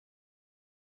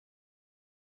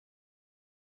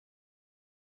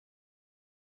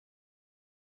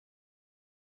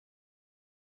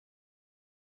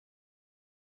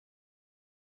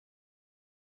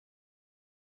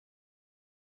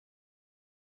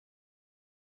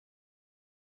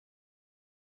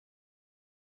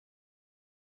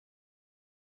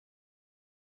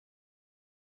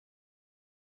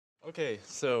Okay,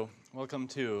 so welcome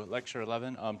to lecture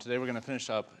 11. Today we're going to finish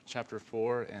up chapter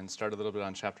 4 and start a little bit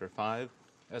on chapter 5.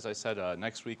 As I said,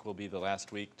 next week will be the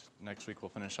last week. Next week we'll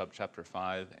finish up chapter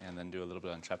 5 and then do a little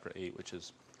bit on chapter 8, which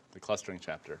is the clustering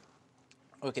chapter.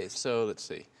 Okay, so let's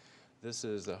see. This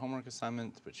is the homework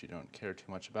assignment, which you don't care too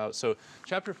much about. So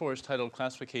chapter 4 is titled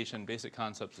Classification, Basic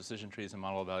Concepts, Decision Trees, and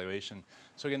Model Evaluation.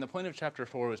 So again, the point of chapter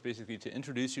 4 was basically to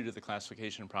introduce you to the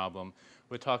classification problem.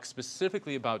 We talk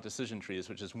specifically about decision trees,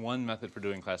 which is one method for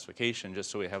doing classification, just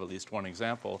so we have at least one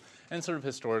example. And sort of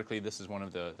historically, this is one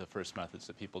of the first methods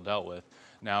that people dealt with.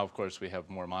 Now, of course, we have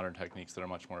more modern techniques that are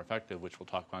much more effective, which we'll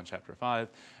talk about in chapter 5.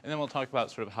 And then we'll talk about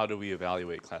sort of how do we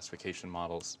evaluate classification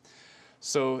models.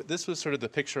 So this was sort of the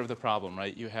picture of the problem,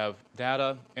 right? You have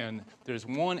data, and there's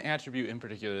one attribute in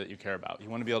particular that you care about. You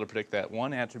want to be able to predict that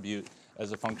one attribute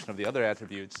as a function of the other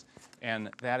attributes, and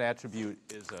that attribute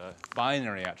is a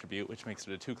binary attribute, which makes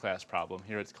it a two-class problem.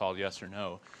 Here it's called yes or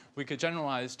no. We could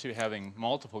generalize to having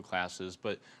multiple classes,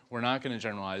 but we're not going to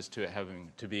generalize to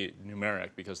having to be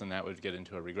numeric, because then that would get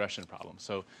into a regression problem.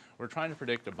 So we're trying to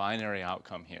predict a binary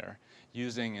outcome here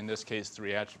using, in this case,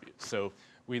 three attributes. So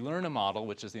we learn a model,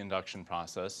 which is the induction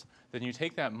process. Then you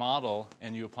take that model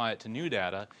and you apply it to new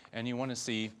data, and you want to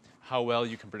see how well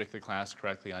you can predict the class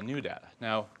correctly on new data.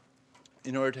 Now,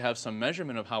 in order to have some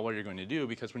measurement of how well you're going to do,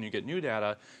 because when you get new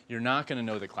data, you're not going to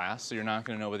know the class, so you're not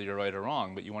going to know whether you're right or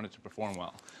wrong, but you want it to perform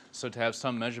well. So to have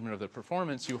some measurement of the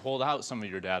performance, you hold out some of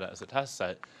your data as a test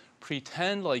set,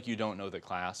 pretend like you don't know the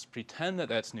class, pretend that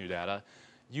that's new data,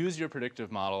 use your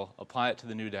predictive model, apply it to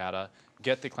the new data,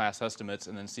 get the class estimates,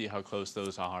 and then see how close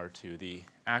those are to the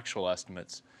actual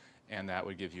estimates. And that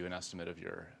would give you an estimate of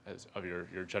your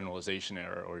generalization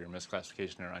error or your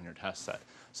misclassification error on your test set.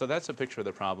 So that's a picture of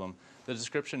the problem. The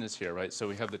description is here, right? So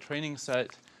we have the training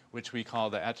set, which we call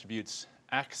the attributes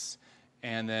X,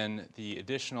 and then the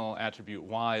additional attribute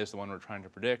Y is the one we're trying to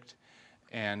predict.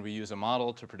 And we use a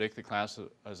model to predict the class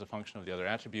as a function of the other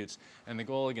attributes. And the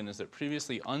goal, again, is that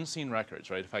previously unseen records,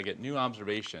 right? If I get new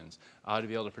observations, I ought to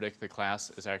be able to predict the class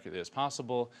as accurately as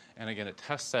possible. And again, a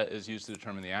test set is used to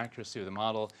determine the accuracy of the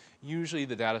model. Usually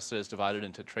the data set is divided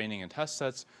into training and test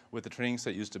sets, with the training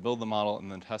set used to build the model,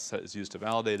 and the test set is used to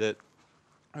validate it.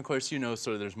 Of course, you know,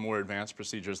 so there's more advanced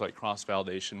procedures like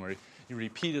cross-validation, where you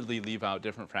repeatedly leave out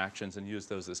different fractions and use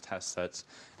those as test sets,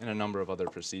 and a number of other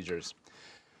procedures.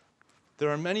 There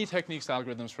are many techniques,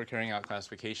 algorithms for carrying out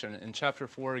classification. In chapter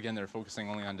 4, again, they're focusing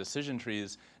only on decision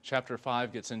trees. Chapter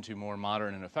 5 gets into more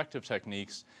modern and effective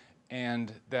techniques.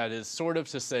 And that is sort of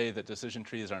to say that decision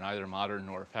trees are neither modern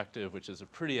nor effective, which is a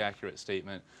pretty accurate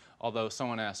statement. Although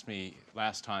someone asked me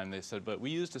last time, they said, but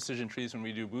we use decision trees when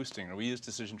we do boosting, or we use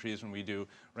decision trees when we do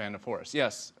random forest.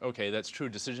 Yes, okay, that's true.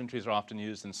 Decision trees are often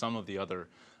used in some of the other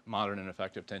modern and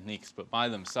effective techniques, but by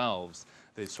themselves,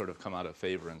 they sort of come out of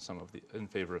favor in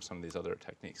favor of some of these other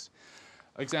techniques.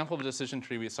 Example of a decision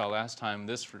tree we saw last time,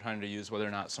 this we're trying to use whether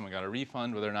or not someone got a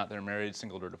refund, whether or not they're married,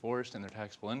 single, or divorced, and their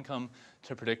taxable income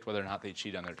to predict whether or not they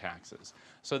cheat on their taxes.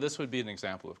 So this would be an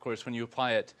example. Of course, when you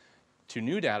apply it to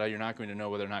new data, you're not going to know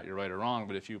whether or not you're right or wrong,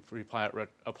 but if you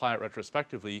apply it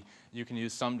retrospectively, you can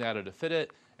use some data to fit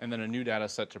it, and then a new data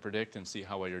set to predict and see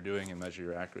how well you're doing and measure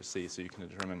your accuracy, so you can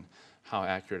determine how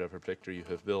accurate of a predictor you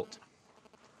have built.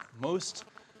 Most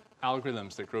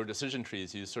algorithms that grow decision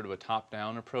trees use sort of a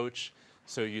top-down approach.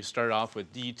 So you start off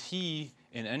with dt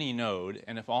in any node,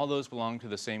 and if all those belong to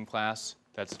the same class,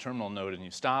 that's a terminal node, and you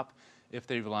stop. If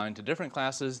they belong to different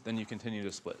classes, then you continue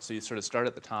to split. So you sort of start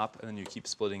at the top, and then you keep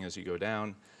splitting as you go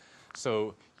down.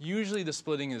 So usually the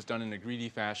splitting is done in a greedy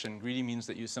fashion. Greedy means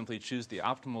that you simply choose the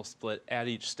optimal split at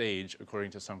each stage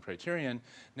according to some criterion.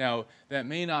 Now, that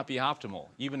may not be optimal,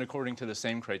 even according to the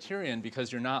same criterion, because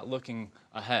you're not looking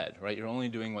ahead, right? You're only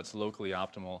doing what's locally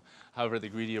optimal. However, the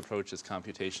greedy approach is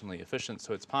computationally efficient,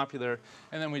 so it's popular.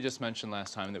 And then we just mentioned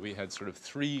last time that we had sort of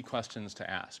three questions to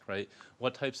ask, right?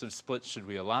 What types of splits should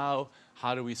we allow?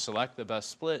 How do we select the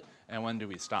best split? And when do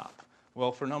we stop?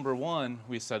 Well, for number one,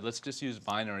 we said let's just use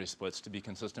binary splits to be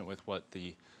consistent with what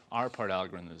the R-part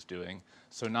algorithm is doing.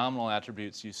 So nominal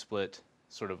attributes, you split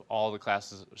sort of all the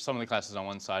classes, some of the classes on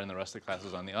one side and the rest of the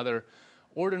classes on the other.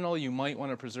 Ordinal, you might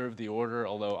want to preserve the order,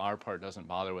 although R-part doesn't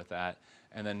bother with that.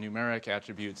 And then numeric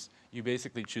attributes, you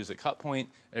basically choose a cut point.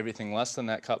 Everything less than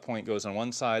that cut point goes on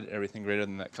one side. Everything greater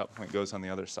than that cut point goes on the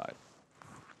other side.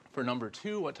 For number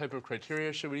two, what type of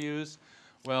criteria should we use?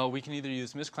 Well, we can either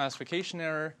use misclassification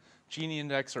error, Gini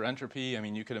index, or entropy. I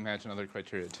mean, you could imagine other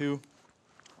criteria too.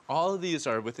 All of these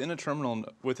are within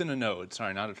a node,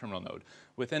 sorry, not a terminal node,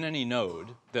 within any node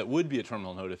that would be a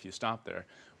terminal node if you stop there.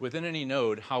 Within any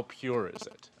node, how pure is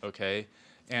it, okay?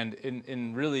 And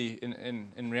in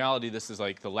reality, this is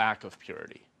like the lack of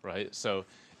purity, right? So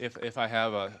if I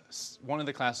have one of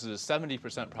the classes is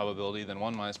 70% probability, then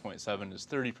 1 minus 0.7 is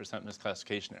 30%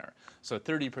 misclassification error. So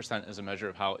 30% is a measure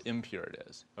of how impure it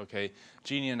is, okay?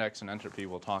 Gini index and entropy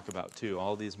we'll talk about too.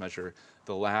 All these measure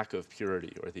the lack of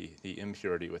purity or the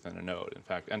impurity within a node. In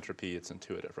fact, entropy, it's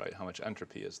intuitive, right? How much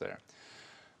entropy is there?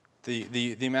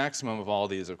 The maximum of all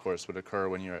these, of course, would occur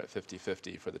when you're at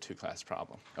 50-50 for the two-class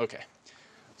problem. Okay,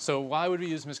 so why would we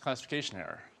use misclassification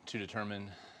error to determine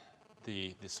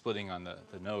the splitting on the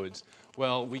nodes?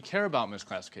 Well, we care about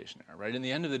misclassification error, right? In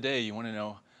the end of the day, you want to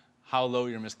know how low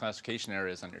your misclassification error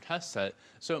is on your test set,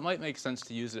 so it might make sense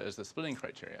to use it as the splitting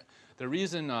criteria. The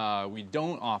reason we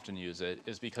don't often use it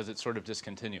is because it's sort of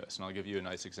discontinuous, and I'll give you a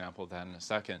nice example of that in a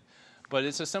second. But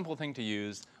it's a simple thing to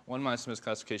use. 1 minus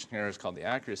misclassification error is called the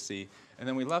accuracy. And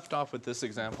then we left off with this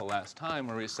example last time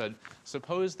where we said,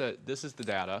 suppose that this is the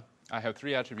data. I have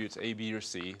 3 attributes, A, B, or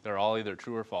C. They're all either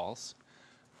true or false.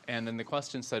 And then the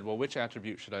question said, well, which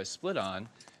attribute should I split on?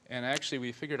 And actually,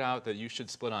 we figured out that you should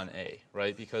split on A,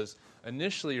 right? Because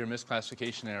initially, your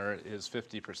misclassification error is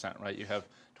 50%, right? You have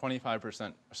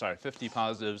 50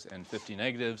 positives and 50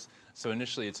 negatives. So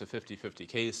initially, it's a 50-50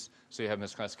 case. So you have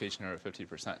misclassification error of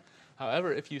 50%.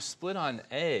 However, if you split on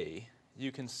A,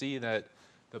 you can see that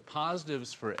the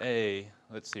positives for A,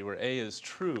 let's see, where A is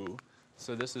true,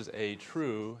 so this is A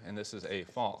true, and this is A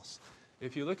false.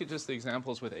 If you look at just the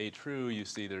examples with A true, you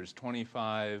see there's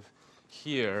 25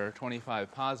 here,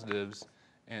 25 positives,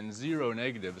 and 0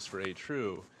 negatives for A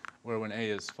true, where when A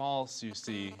is false, you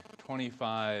see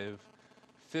 25,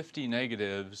 50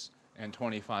 negatives, and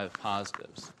 25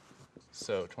 positives.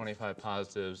 So 25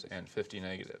 positives and 50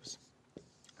 negatives.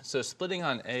 So splitting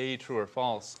on A, true or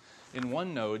false, in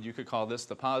one node, you could call this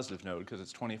the positive node because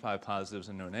it's 25 positives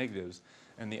and no negatives.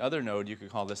 And the other node, you could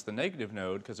call this the negative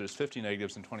node because there's 50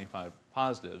 negatives and 25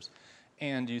 positives.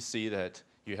 And you see that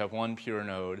you have one pure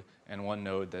node and one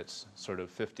node that's sort of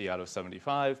 50 out of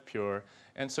 75 pure.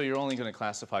 And so you're only going to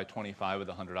classify 25 of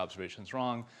the 100 observations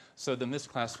wrong. So the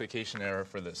misclassification error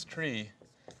for this tree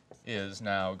is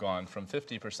now gone from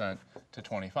 50% to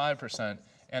 25%.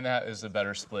 And that is a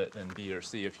better split than B or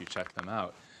C if you check them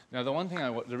out. Now,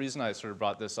 the reason I sort of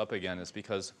brought this up again is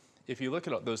because if you look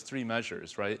at those 3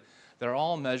 measures, right, they're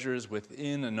all measures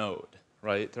within a node,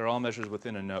 right? They're all measures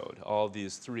within a node, all of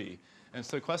these 3. And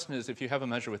so the question is, if you have a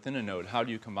measure within a node, how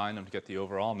do you combine them to get the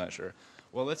overall measure?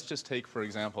 Well, let's just take, for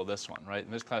example, this one, right?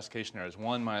 Misclassification error is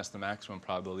 1 minus the maximum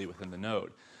probability within the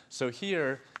node. So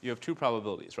here, you have 2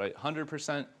 probabilities, right?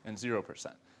 100% and 0%.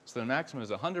 So the maximum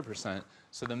is 100%,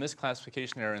 so the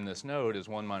misclassification error in this node is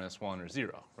 1 minus 1 or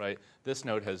 0, right? This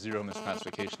node has 0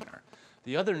 misclassification error.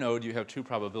 The other node, you have 2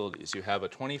 probabilities. You have a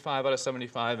 25 out of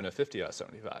 75 and a 50 out of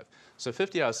 75. So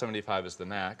 50 out of 75 is the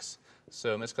max.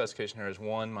 So misclassification error is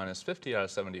 1 minus 50 out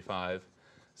of 75.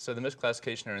 So the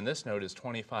misclassification error in this node is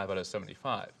 25 out of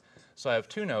 75. So I have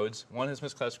 2 nodes. One has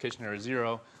misclassification error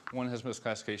 0. One has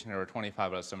misclassification error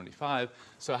 25 out of 75.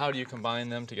 So how do you combine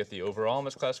them to get the overall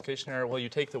misclassification error? Well, you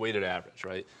take the weighted average,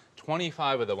 right?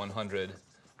 25 of the 100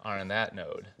 are in that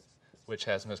node, which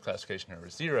has misclassification error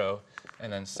 0,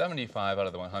 and then 75 out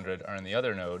of the 100 are in the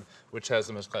other node, which has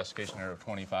the misclassification error of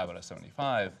 25 out of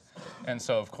 75. And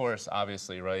so, of course,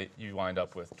 obviously, right, you wind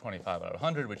up with 25 out of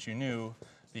 100, which you knew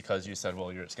because you said,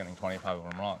 well, you're just getting 25 of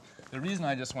them wrong. The reason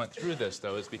I just went through this,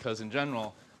 though, is because in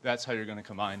general, that's how you're going to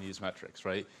combine these metrics,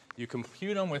 right? You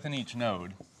compute them within each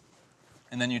node,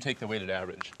 and then you take the weighted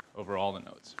average over all the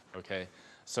nodes, okay?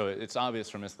 So it's obvious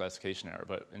for misclassification error,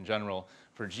 but in general,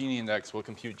 for Gini index, we'll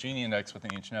compute Gini index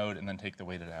within each node and then take the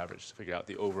weighted average to figure out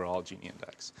the overall Gini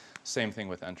index. Same thing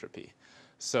with entropy.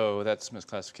 So that's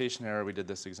misclassification error. We did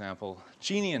this example.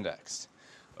 Gini index.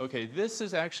 Okay, this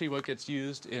is actually what gets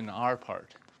used in our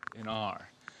part, in R.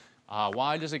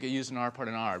 Why does it get used in our part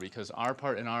in R? Because our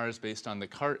part in R is based on the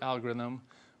CART algorithm,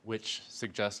 which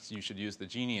suggests you should use the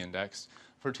Gini index.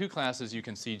 For 2 classes, you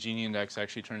can see Gini index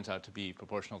actually turns out to be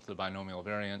proportional to the binomial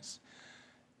variance.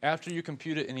 After you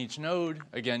compute it in each node,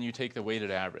 again, you take the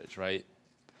weighted average, right?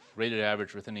 Weighted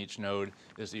average within each node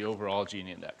is the overall Gini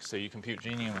index. So you compute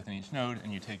Gini within each node,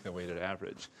 and you take the weighted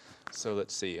average. So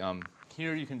let's see.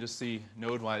 Here you can just see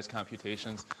node-wise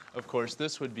computations. Of course,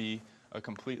 this would be a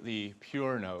completely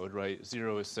pure node, right?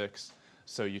 0 is 6.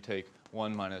 So you take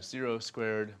 1 minus 0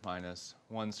 squared minus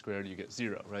 1 squared, you get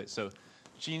 0, right? So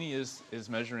Gini is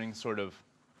measuring sort of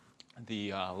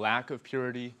the lack of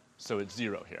purity, so it's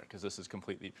 0 here, because this is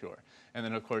completely pure. And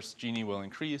then, of course, Gini will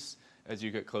increase as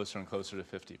you get closer and closer to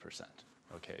 50%,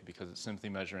 okay, because it's simply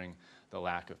measuring the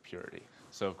lack of purity.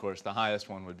 So, of course, the highest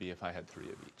one would be if I had 3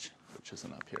 of each, which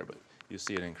isn't up here, but you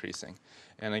see it increasing.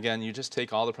 And again, you just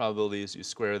take all the probabilities, you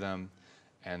square them,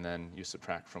 and then you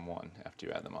subtract from 1 after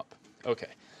you add them up. Okay,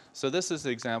 so this is the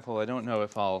example. I don't know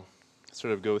if I'll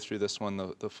sort of go through this one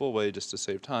the full way just to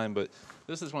save time, but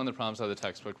this is one of the problems out of the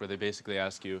textbook where they basically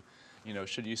ask you,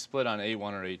 should you split on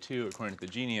A1 or A2 according to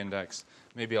the Gini index?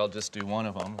 Maybe I'll just do one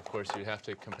of them. Of course, you have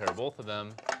to compare both of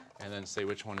them and then say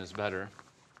which one is better.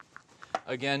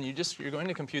 Again, you're going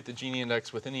to compute the Gini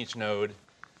index within each node,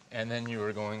 and then you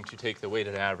are going to take the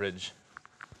weighted average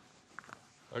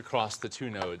across the 2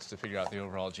 nodes to figure out the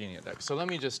overall Gini index. So let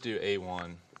me just do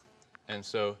A1. And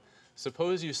so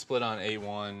suppose you split on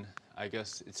A1. I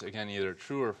guess it's, again, either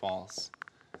true or false.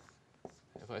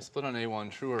 If I split on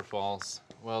A1 true or false,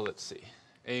 well, let's see.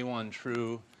 A1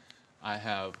 true, I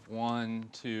have 1,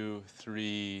 2,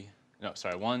 3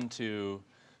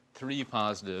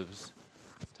 positives.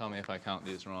 Tell me if I count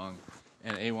these wrong.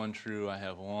 And A1 true, I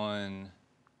have 1,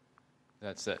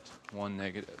 that's it, 1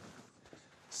 negative.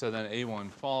 So then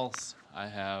A1 false, I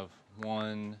have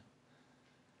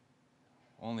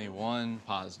only 1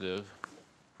 positive.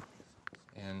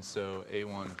 And so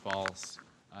A1 false,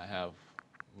 I have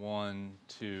 1,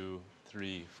 2,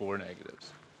 3, 4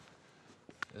 negatives.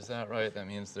 Is that right? That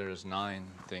means there's 9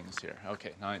 things here.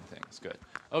 Okay, 9 things, good.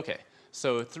 Okay,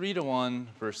 so 3 to 1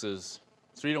 versus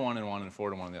 3 to 1 and 1 and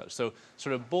 4 to 1 and the other. So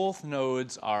sort of both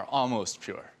nodes are almost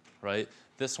pure, right?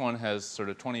 This one has sort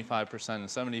of 25% and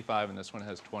 75, and this one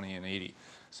has 20 and 80.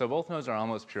 So both nodes are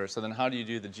almost pure. So then how do you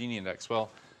do the Gini index?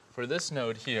 Well, for this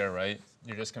node here, right,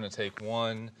 you're just going to take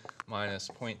 1 minus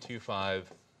 0.25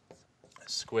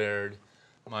 squared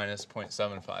minus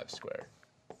 0.75 squared.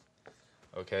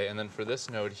 Okay, and then for this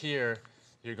node here,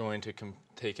 you're going to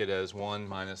take it as 1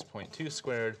 minus 0.2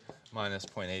 squared minus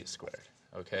 0.8 squared,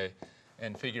 okay,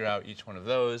 and figure out each one of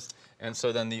those. And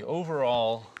so then the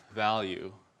overall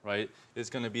value, right, is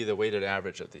going to be the weighted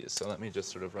average of these. So let me just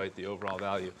sort of write the overall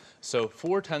value. So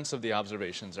 4/10 of the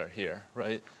observations are here,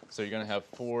 right? So you're going to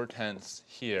have 4/10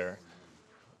 here.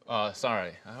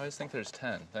 Sorry, I always think there's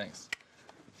 10. Thanks.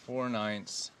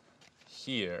 4/9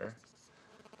 here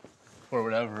for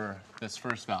whatever this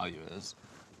first value is,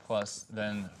 plus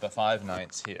then the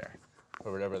 5/9 here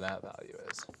for whatever that value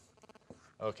is.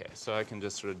 Okay, so I can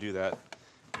just sort of do that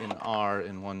in R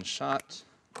in one shot.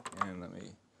 And let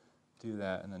me do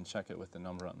that and then check it with the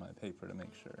number on my paper to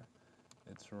make sure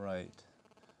it's right.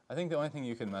 I think the only thing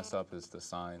you can mess up is the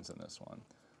signs in this one.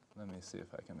 Let me see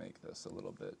if I can make this a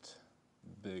little bit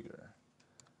bigger.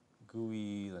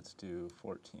 GUI, let's do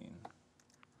 14.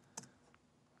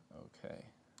 Okay,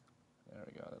 there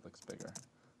we go, that looks bigger.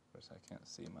 Of course, I can't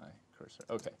see my cursor.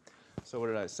 Okay, so what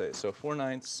did I say? So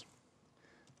 4/9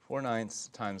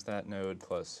 times that node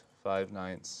plus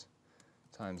 5/9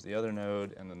 times the other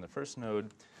node, and then the first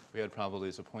node we had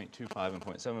probabilities of 0.25 and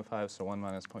 0.75, so 1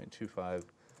 minus 0.25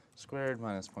 squared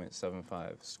minus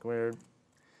 0.75 squared.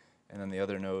 And then the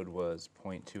other node was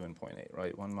 0.2 and 0.8,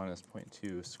 right? 1 minus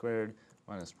 0.2 squared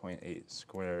minus 0.8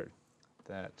 squared.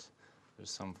 There's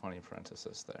some funny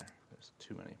parenthesis there. There's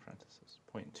too many parentheses.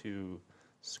 0.2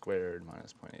 squared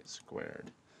minus 0.8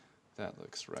 squared. That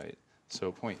looks right.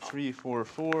 So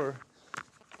 0.344.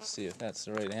 Let's see if that's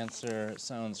the right answer. It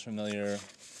sounds familiar.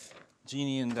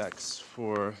 Gini index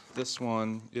for this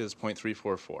one is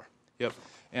 0.344. Yep.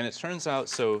 And it turns out,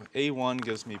 so A1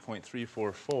 gives me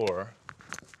 0.344.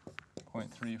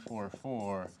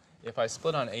 0.344. If I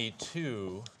split on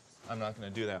A2, I'm not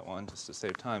going to do that one just to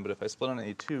save time, but if I split on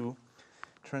A2,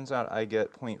 turns out I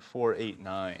get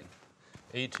 0.489.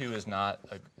 A2 is not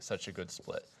such a good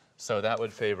split. So that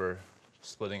would favor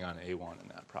splitting on A1 in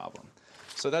that problem.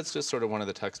 So that's just sort of one of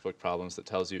the textbook problems that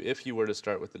tells you if you were to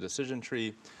start with the decision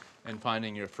tree and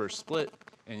finding your first split,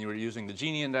 and you were using the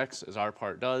Gini index, as our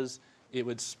part does, it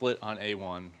would split on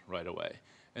A1 right away.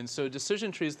 And so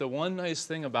decision trees, the one nice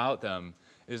thing about them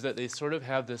is that they sort of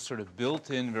have this sort of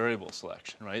built-in variable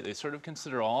selection, right? They sort of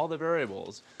consider all the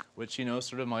variables, which,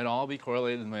 sort of might all be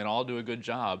correlated and might all do a good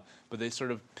job, but they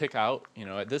sort of pick out,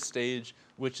 at this stage,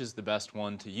 which is the best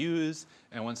one to use,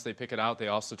 and once they pick it out, they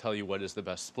also tell you what is the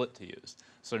best split to use.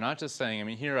 So not just saying,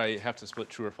 here I have to split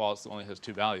true or false, it only has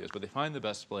 2 values, but they find the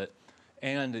best split,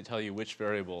 and they tell you which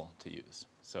variable to use.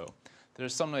 So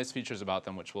there's some nice features about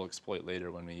them which we'll exploit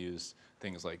later when we use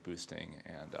things like boosting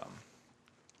and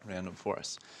random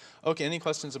forests. Okay, any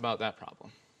questions about that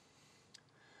problem?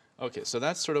 Okay, so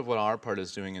that's sort of what our part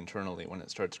is doing internally when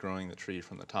it starts growing the tree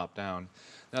from the top down.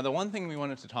 Now the one thing we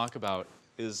wanted to talk about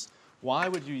is why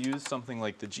would you use something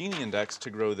like the Gini index to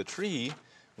grow the tree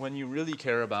when you really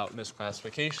care about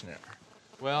misclassification error?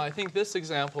 Well, I think this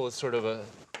example is sort of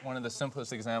one of the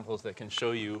simplest examples that can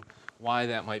show you why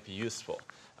that might be useful.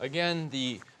 Again,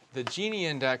 the the Gini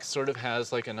index sort of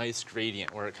has like a nice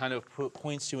gradient where it kind of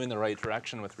points you in the right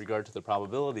direction with regard to the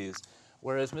probabilities,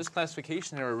 whereas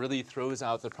misclassification error really throws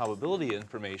out the probability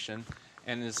information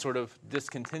and is sort of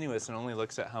discontinuous and only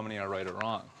looks at how many are right or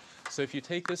wrong. So if you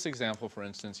take this example, for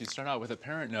instance, you start out with a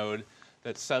parent node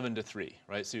that's 7 to 3,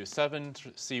 right? So you have 7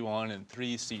 C1 and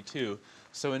 3 C2.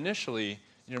 So initially,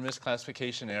 your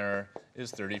misclassification error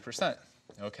is 30%.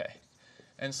 Okay.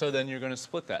 And so then you're going to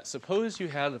split that. Suppose you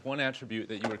had one attribute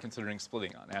that you were considering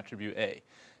splitting on, attribute A.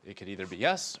 It could either be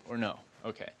yes or no.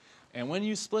 Okay. And when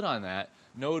you split on that,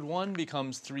 node 1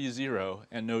 becomes 3, 0,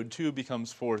 and node 2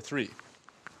 becomes 4, 3.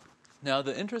 Now,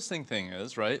 the interesting thing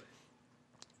is, right,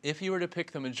 if you were to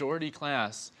pick the majority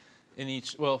class in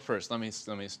each, well, first, let me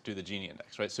do the Gini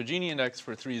index, right? So Gini index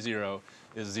for 3, 0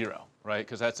 is 0, right?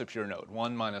 Because that's a pure node.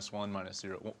 1 minus 1 minus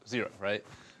 0, 0, right?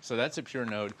 So that's a pure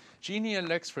node. Gini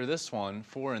index for this one,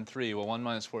 4 and 3, well, 1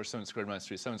 minus 4, 7 squared minus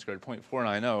 3, 7 squared,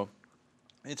 0.490.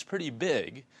 It's pretty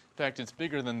big. In fact, it's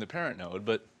bigger than the parent node,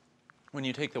 but when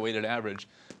you take the weighted average,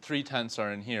 3/10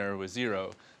 are in here with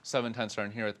 0, 7/10 are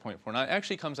in here with 0.49. It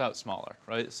actually comes out smaller,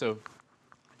 right? So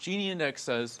Gini index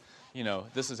says, you know,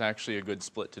 this is actually a good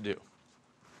split to do.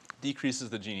 Decreases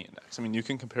the Gini index. I mean, you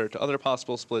can compare it to other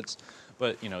possible splits,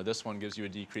 but, you know, this one gives you a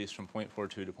decrease from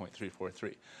 0.42 to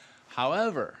 0.343.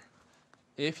 However,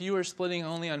 if you were splitting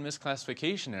only on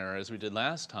misclassification error, as we did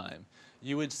last time,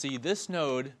 you would see this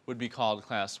node would be called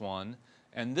class 1,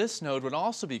 and this node would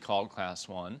also be called class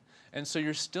 1, and so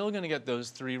you're still going to get those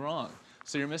 3 wrong.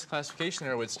 So your misclassification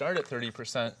error would start at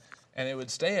 30%, and it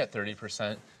would stay at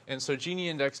 30%, and so Gini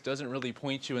index doesn't really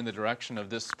point you in the direction of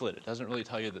this split. It doesn't really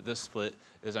tell you that this split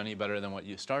is any better than what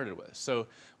you started with. So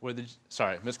where the,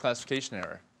 misclassification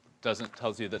error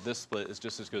tells you that this split is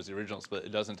just as good as the original split.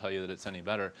 It doesn't tell you that it's any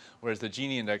better. Whereas the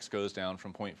Gini index goes down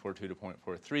from 0.42 to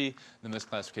 0.43, the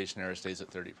misclassification error stays at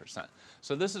 30%.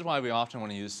 So this is why we often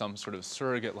want to use some sort of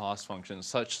surrogate loss function,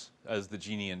 such as the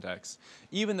Gini index.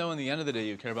 Even though in the end of the day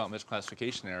you care about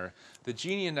misclassification error, the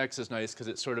Gini index is nice because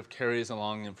it sort of carries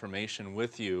along information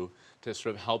with you to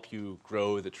sort of help you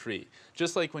grow the tree.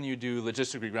 Just like when you do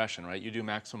logistic regression, right? You do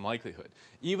maximum likelihood.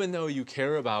 Even though you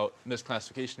care about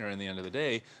misclassification error in the end of the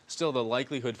day, still the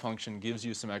likelihood function gives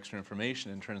you some extra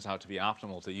information and turns out to be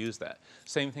optimal to use that.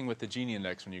 Same thing with the Gini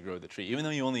index when you grow the tree. Even though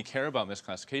you only care about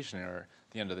misclassification error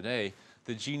at the end of the day,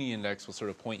 the Gini index will sort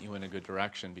of point you in a good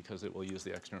direction because it will use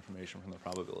the extra information from the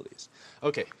probabilities.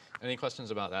 Okay, any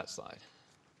questions about that slide?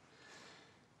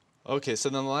 Okay, so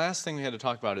then the last thing we had to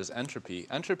talk about is entropy.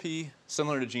 Entropy,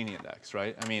 similar to Gini index,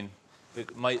 right? I mean,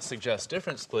 it might suggest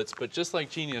different splits, but just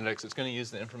like Gini index, it's going to use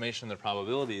the information, the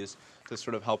probabilities, to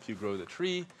sort of help you grow the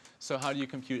tree. So how do you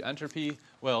compute entropy?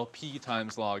 Well, p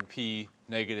times log p,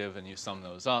 negative, and you sum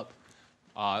those up.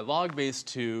 Log base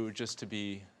 2, just to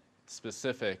be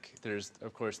specific, there's,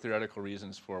 of course, theoretical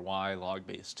reasons for why log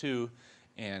base 2,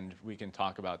 and we can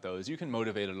talk about those. You can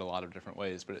motivate it a lot of different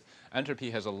ways, but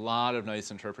entropy has a lot of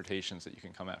nice interpretations that you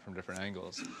can come at from different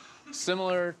angles.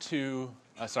 Similar to,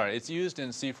 it's used in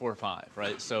C4-5,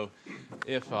 right? So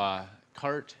if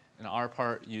CART and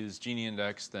RPART use Gini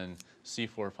index, then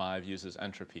C4-5 uses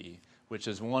entropy, which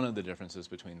is one of the differences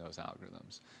between those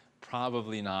algorithms.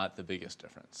 Probably not the biggest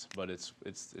difference, but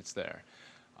it's there.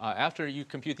 After you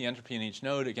compute the entropy in each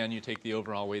node, again, you take the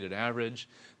overall weighted average.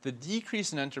 The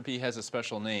decrease in entropy has a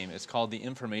special name. It's called the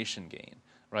information gain,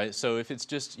 right? So if it's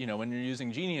just, you know, when you're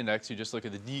using Gini index, you just look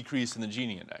at the decrease in the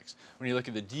Gini index. When you look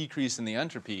at the decrease in the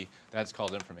entropy, that's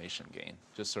called information gain,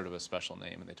 just sort of a special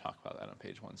name, and they talk about that on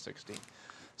page 160.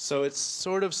 So it's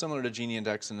sort of similar to Gini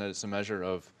index in that it's a measure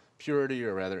of purity,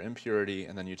 or rather impurity,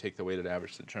 and then you take the weighted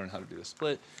average to determine how to do the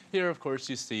split. Here, of course,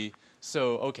 you see,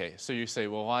 so you say,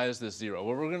 well, why is this 0?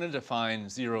 Well, we're going to define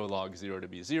 0 log 0 to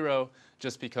be 0,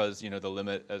 just because, you know, the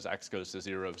limit as x goes to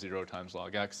 0 of 0 times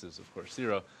log x is, of course,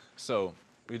 0. So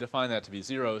we define that to be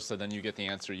 0, so then you get the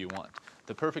answer you want.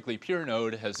 The perfectly pure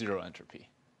node has 0 entropy.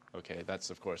 Okay,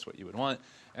 that's, of course, what you would want.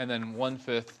 And then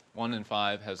 1/5, 1 and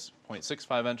 5 has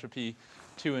 0.65 entropy.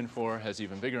 2 and 4 has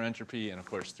even bigger entropy, and of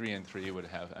course 3 and 3 would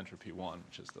have entropy 1,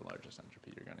 which is the largest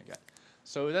entropy you're going to get.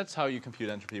 So that's how you compute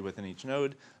entropy within each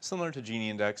node. Similar to Gini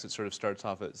index, it sort of starts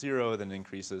off at 0, then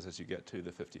increases as you get to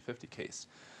the 50-50 case.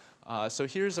 So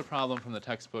here's a problem from the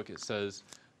textbook. It says,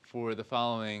 for the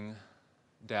following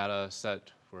data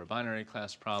set for a binary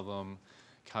class problem,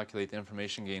 calculate the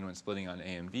information gain when splitting on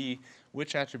A and B.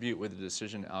 Which attribute would the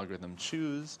decision algorithm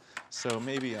choose? So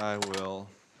maybe I will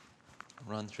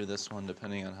run through this one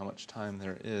depending on how much time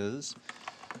there is.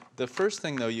 The first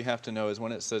thing, though, you have to know is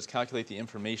when it says calculate the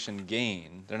information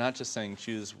gain, they're not just saying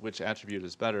choose which attribute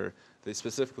is better. They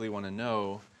specifically want to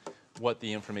know what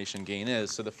the information gain is.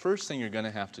 So the first thing you're going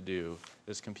to have to do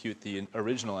is compute the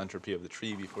original entropy of the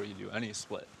tree before you do any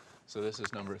split. So this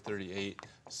is number 38.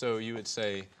 So you would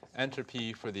say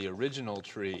entropy for the original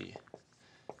tree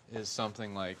is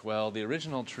something like, well, the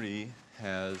original tree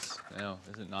has, now,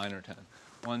 is it 9 or 10?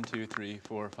 1, 2, 3,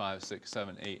 4, 5, 6,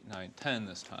 7, 8, 9, 10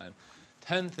 this time.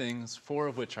 10 things, 4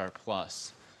 of which are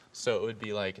plus. So it would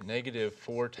be like negative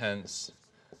 4/10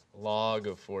 log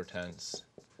of 4/10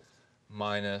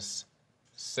 minus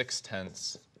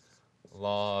 6/10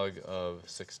 log of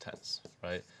 6/10,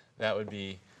 right? That would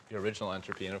be the original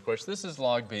entropy. And of course, this is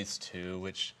log base 2,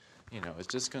 which, is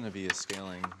just going to be a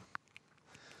scaling.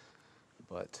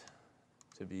 But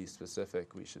to be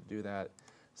specific, we should do that.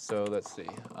 So let's see,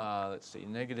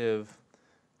 negative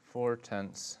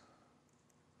 4/10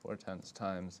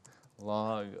 times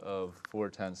log of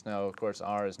 4/10. Now, of course,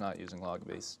 r is not using log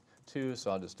base 2,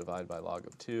 so I'll just divide by log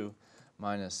of 2,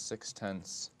 minus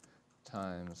 6/10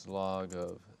 times log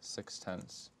of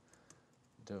 6/10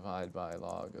 divide by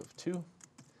log of 2.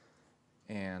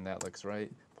 And that looks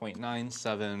right.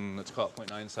 0.97, let's call it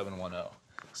 0.9710.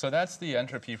 So that's the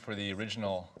entropy for the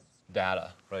original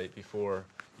data, right, before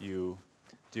you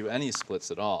do any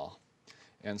splits at all.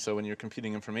 And so when you're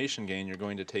computing information gain, you're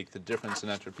going to take the difference in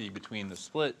entropy between the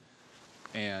split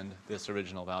and this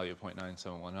original value of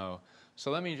 0.9710.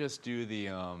 So let me just do the,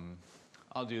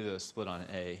 I'll do the split on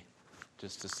A,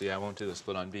 just to see. I won't do the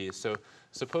split on B. So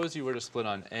suppose you were to split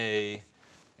on A,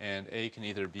 and A can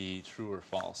either be true or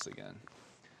false again.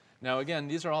 Now again,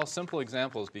 these are all simple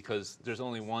examples because there's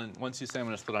only one. Once you say I'm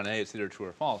going to split on A, it's either true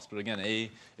or false. But again,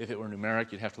 A, if it were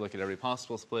numeric, you'd have to look at every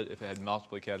possible split. If it had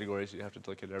multiple categories, you'd have to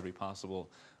look at every possible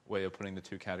way of putting the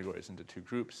two categories into two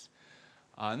groups.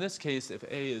 In this case, if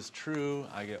A is true,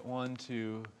 I get 1,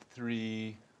 2,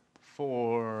 3,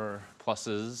 4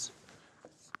 pluses.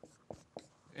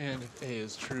 And if A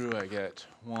is true, I get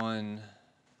 1,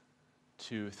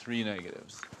 2, 3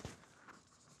 negatives.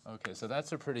 Okay, so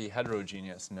that's a pretty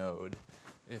heterogeneous node.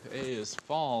 If A is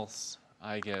false,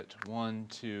 I get 1,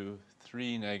 2,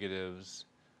 3 negatives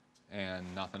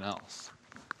and nothing else.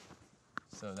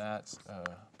 So that's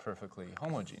a perfectly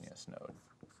homogeneous node.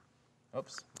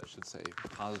 Oops, that should say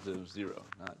positive 0,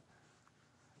 not,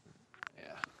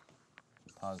 yeah,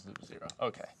 positive 0.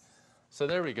 Okay, so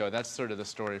there we go. That's sort of the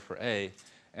story for A.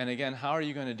 And again, how are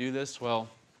you going to do this? Well,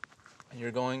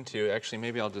 you're going to, actually,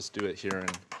 maybe I'll just do it here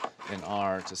in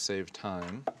R to save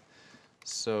time.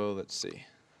 So let's see.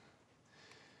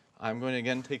 I'm going to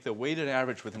again take the weighted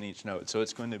average within each node. So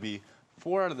it's going to be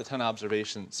 7 out of the 10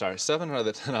 observations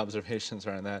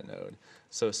are in that node.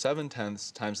 So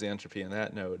 7/10 times the entropy in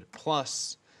that node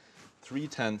plus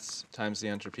 3/10 times the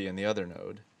entropy in the other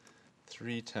node.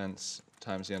 3/10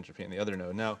 times the entropy in the other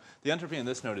node. Now, the entropy in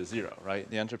this node is 0, right?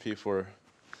 The entropy for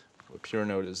a pure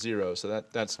node is 0, so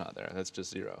that's not there. That's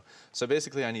just 0. So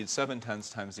basically, I need 7/10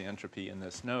 times the entropy in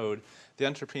this node. The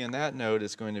entropy in that node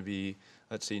is going to be,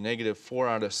 let's see, negative 4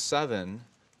 out of 7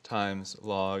 times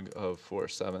log of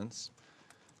 4/7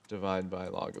 divided by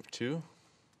log of 2.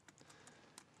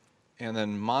 And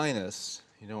then minus,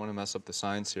 you don't want to mess up the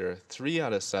signs here, 3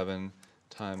 out of 7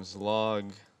 times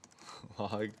log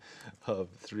of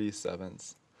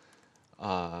 3/7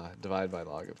 divided by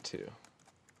log of 2.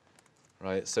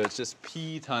 Right, so it's just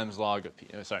p times log of p.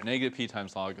 Sorry, negative p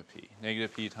times log of p.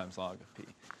 Negative p times log of p.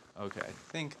 Okay, I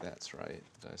think that's right.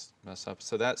 Did I mess up?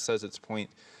 So that says it's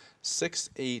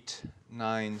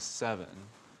 0.6897.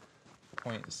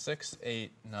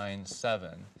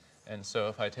 0.6897. And so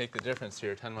if I take the difference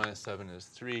here, 10 minus 7 is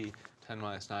 3, 10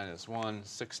 minus 9 is 1,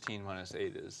 16 minus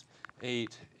 8 is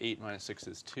 8, 8 minus 6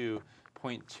 is 2.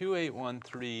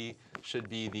 0.2813 should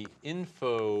be the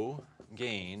info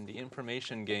gain, the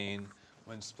information gain,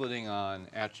 when splitting on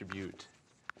attribute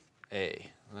A.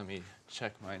 Let me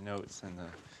check my notes and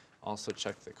also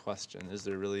check the question. Is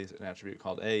there really an attribute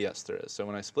called A? Yes, there is. So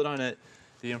when I split on it,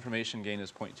 the information gain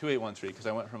is 0.2813 because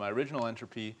I went from my original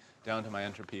entropy down to my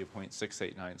entropy of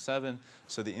 0.6897.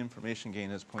 So the information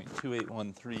gain is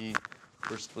 0.2813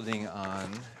 for splitting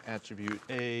on attribute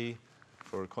A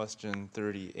for question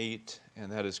 38,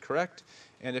 and that is correct.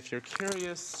 And if you're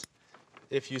curious,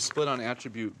 if you split on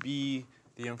attribute B,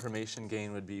 the information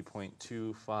gain would be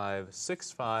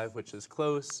 0.2565, which is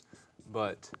close,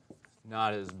 but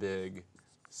not as big.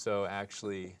 So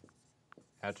actually,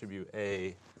 attribute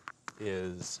A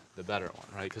is the better one,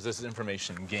 right? Because this is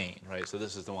information gain, right? So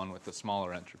this is the one with the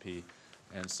smaller entropy.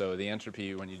 And so the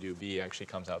entropy when you do B actually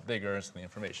comes out bigger, so the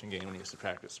information gain when you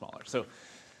subtract is smaller. So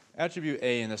attribute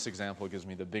A in this example gives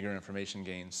me the bigger information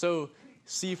gain. So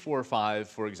C45,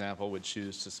 for example, would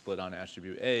choose to split on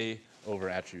attribute A over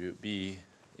attribute B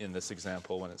in this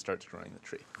example when it starts growing the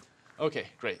tree. Okay,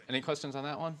 great. Any questions on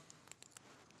that one?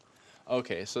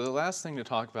 Okay, so the last thing to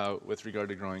talk about with regard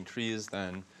to growing trees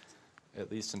then, at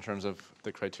least in terms of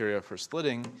the criteria for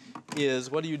splitting,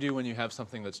 is what do you do when you have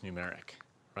something that's numeric,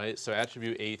 right? So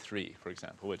attribute A3, for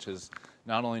example, which is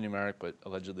not only numeric but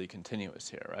allegedly continuous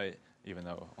here, right? Even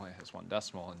though it only has one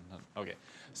decimal. Okay,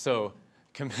 so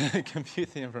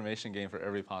compute the information gain for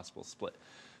every possible split.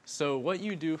 So what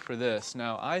you do for this,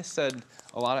 now I said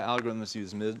a lot of algorithms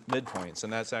use midpoints,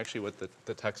 and that's actually what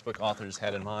the textbook authors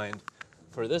had in mind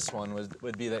for this one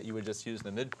would be that you would just use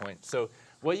the midpoint. So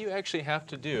what you actually have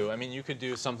to do, I mean, you could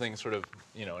do something sort of,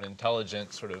 you know, an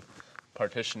intelligent sort of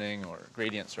partitioning or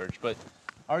gradient search, but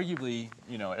arguably,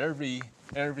 you know, every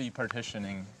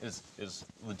partitioning is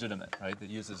legitimate, right, that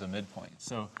uses a midpoint.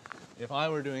 So if I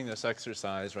were doing this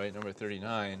exercise, right, number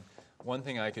 39, one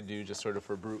thing I could do just sort of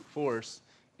for brute force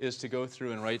is to go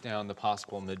through and write down the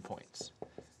possible midpoints,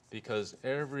 because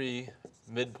every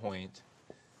midpoint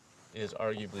is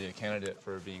arguably a candidate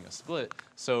for being a split.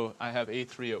 So I have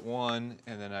A3 at 1,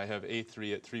 and then I have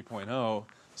A3 at 3.0.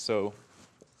 So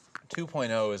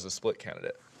 2.0 is a split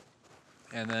candidate.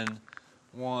 And then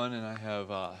 1, and I have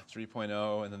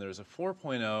 3.0, and then there's a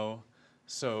 4.0.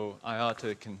 So I ought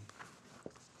to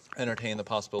entertain the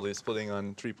possibility of splitting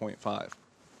on 3.5.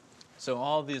 So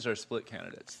all of these are split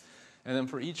candidates. And then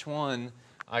for each one,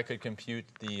 I could compute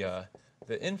the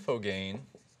info gain,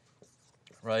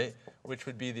 right, which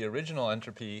would be the original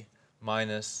entropy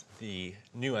minus the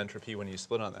new entropy when you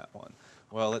split on that one.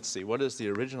 Well, let's see. What is the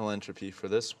original entropy for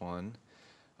this one?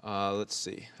 Let's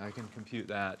see. I can compute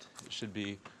that. It should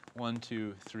be 1,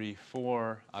 2, 3,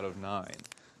 4 out of 9.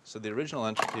 So the original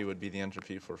entropy would be the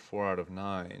entropy for 4 out of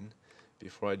 9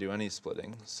 before I do any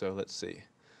splitting. So let's see.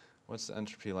 What's the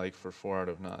entropy like for 4 out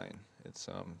of 9? It's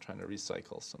trying to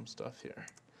recycle some stuff here.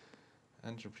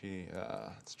 Entropy,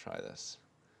 let's try this.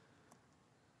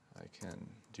 I can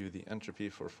do the entropy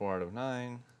for 4 out of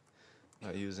 9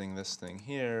 by using this thing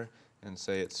here and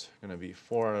say it's going to be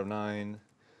 4 out of 9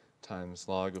 times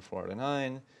log of 4 out of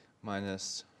 9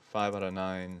 minus 5 out of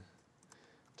 9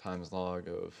 times log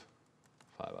of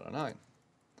 5 out of 9.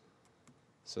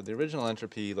 So the original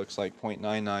entropy looks like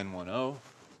 0.9910.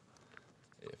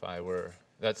 If I were,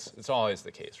 it's always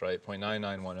the case, right?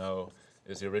 0.9910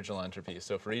 is the original entropy.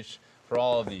 So for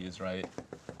all of these, right,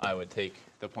 I would take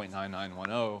the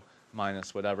 0.9910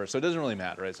 minus whatever. So it doesn't really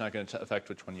matter. Right? It's not going to affect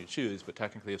which one you choose, but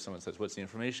technically if someone says, what's the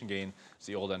information gain? It's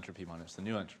the old entropy minus the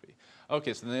new entropy.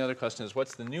 Okay, so then the other question is,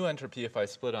 what's the new entropy if I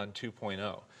split on 2.0?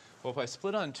 Well, if I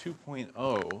split on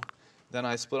 2.0, then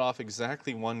I split off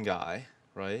exactly one guy,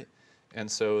 right? And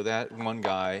so that one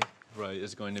guy, right,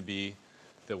 is going to be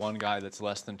the one guy that's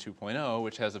less than 2.0,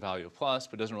 which has a value of plus,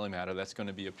 but doesn't really matter. That's going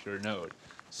to be a pure node.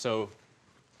 So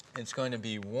it's going to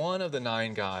be one of the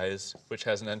 9 guys, which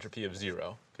has an entropy of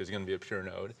 0, because it's going to be a pure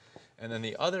node. And then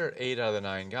the other 8 out of the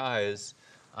 9 guys,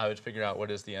 I would figure out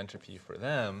what is the entropy for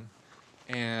them.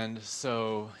 And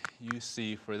so you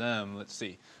see for them, let's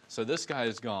see. So this guy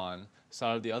is gone. So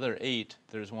out of the other 8,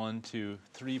 there's 1, 2,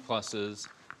 3 pluses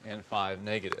and 5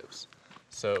 negatives.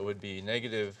 So it would be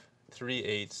negative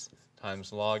 3/8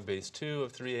 times log base 2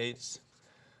 of 3/8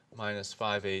 minus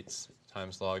 5/8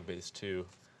 times log base 2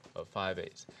 of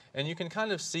 5/8. And you can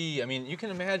kind of see, I mean, you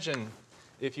can imagine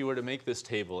if you were to make this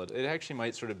table, it actually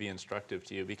might sort of be instructive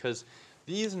to you, because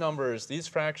these numbers, these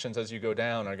fractions as you go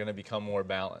down are going to become more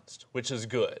balanced, which is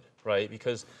good, right?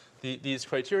 Because these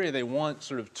criteria, they want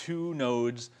sort of 2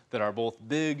 nodes that are both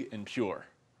big and pure,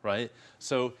 right?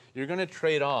 So you're going to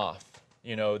trade off,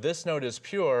 you know, this node is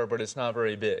pure, but it's not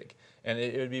very big. And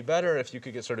it would be better if you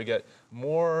could get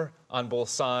more on both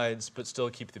sides, but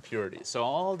still keep the purity. So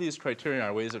all these criteria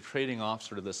are ways of trading off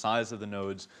sort of the size of the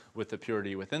nodes with the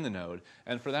purity within the node.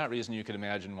 And for that reason, you could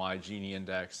imagine why Gini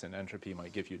index and entropy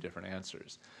might give you different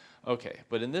answers. Okay,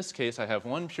 but in this case, I have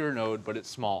one pure node, but it's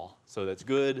small. So that's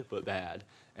good, but bad.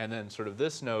 And then sort of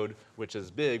this node, which is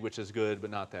big, which is good,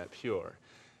 but not that pure.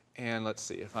 And let's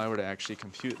see, if I were to actually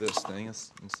compute this thing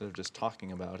instead of just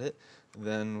talking about it,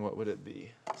 then what would it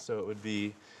be? So it would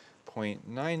be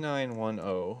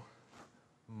 0.9910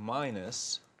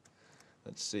 minus,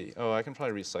 let's see, oh, I can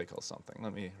probably recycle something.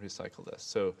 Let me recycle this.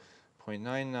 So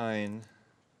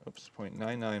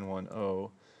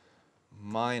 0.9910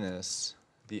 minus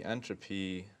the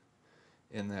entropy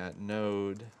in that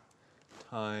node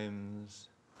times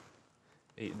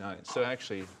 8, 9. So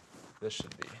actually, this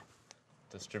should be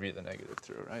distribute the negative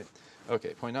through, right?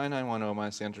 Okay, 0.9910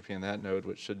 minus the entropy in that node,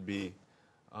 which should be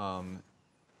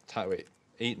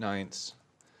 8/9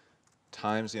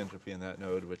 times the entropy in that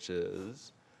node, which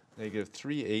is negative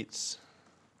 3/8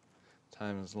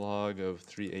 times log of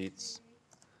 3/8.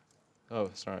 Oh,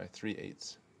 sorry,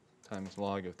 3/8 times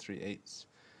log of 3/8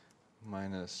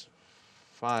 minus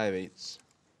 5/8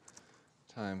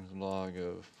 times log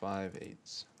of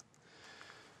 5/8.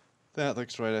 That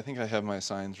looks right. I think I have my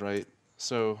signs right.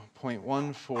 So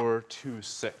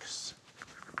 0.1426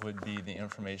 would be the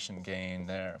information gain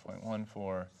there.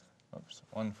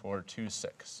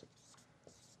 0.1426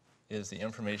 is the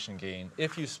information gain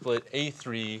if you split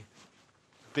A3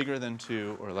 bigger than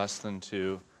 2 or less than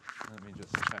 2. Let me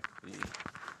just check the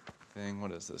thing.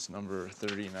 What is this, number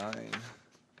 39?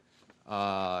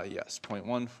 Yes,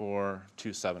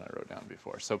 0.1427 I wrote down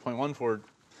before. So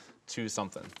 0.142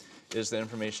 something is the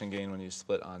information gain when you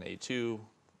split on A3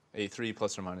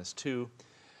 plus or minus 2.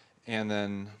 And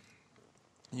then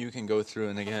you can go through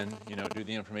and again, do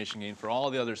the information gain for all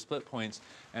the other split points,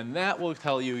 and that will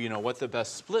tell you, what the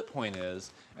best split point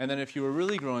is. And then if you were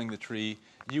really growing the tree,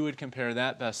 you would compare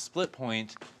that best split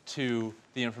point to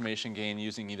the information gain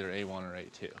using either A1 or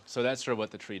A2. So that's sort of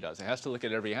what the tree does. It has to look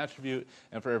at every attribute,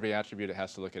 and for every attribute, it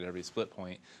has to look at every split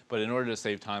point. But in order to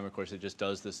save time, of course, it just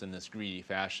does this in this greedy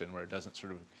fashion where it doesn't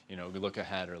sort of, look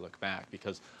ahead or look back,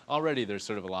 because already there's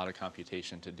sort of a lot of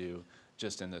computation to do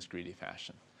just in this greedy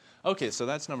fashion. Okay, so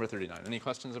that's number 39. Any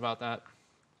questions about that?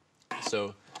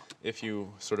 So if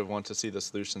you sort of want to see the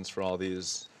solutions for all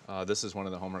these, this is one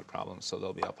of the homework problems, so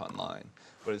they'll be up online.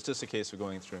 But it's just a case of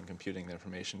going through and computing the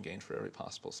information gain for every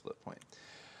possible split point.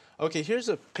 Okay, here's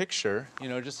a picture,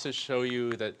 just to show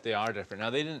you that they are different.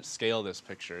 Now, they didn't scale this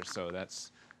picture, so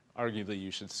that's arguably you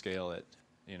should scale it,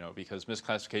 because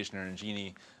misclassification error and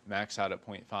Gini max out at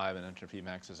 0.5 and entropy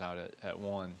maxes out at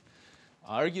 1.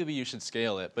 Arguably, you should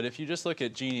scale it, but if you just look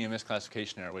at Gini and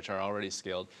misclassification error, which are already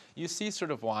scaled, you see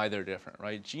sort of why they're different,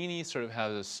 right? Gini sort of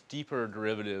has a steeper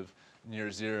derivative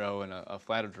near 0 and a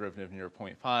flatter derivative near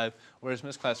 0.5, whereas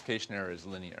misclassification error is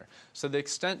linear. So the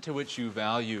extent to which you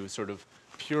value sort of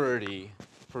purity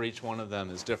for each one of them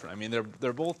is different. I mean,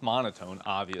 they're both monotone,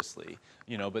 obviously,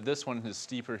 but this one is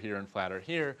steeper here and flatter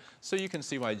here, so you can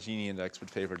see why Gini index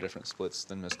would favor different splits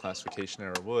than misclassification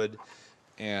error would,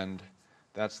 and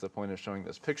that's the point of showing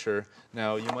this picture.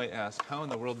 Now, you might ask, how in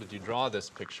the world did you draw this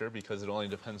picture? Because it only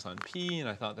depends on P, and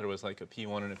I thought there was like a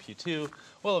P1 and a P2.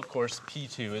 Well, of course,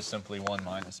 P2 is simply 1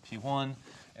 minus P1.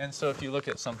 And so if you look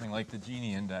at something like the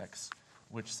Gini index,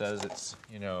 which says it's,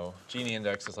 Gini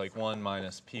index is like 1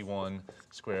 minus P1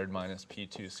 squared minus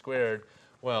P2 squared,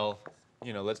 well,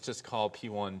 let's just call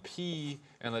P1 P,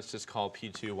 and let's just call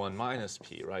P2 1 minus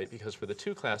P, right? Because for the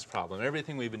 2-class problem,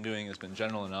 everything we've been doing has been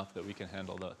general enough that we can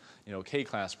handle the,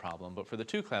 K-class problem. But for the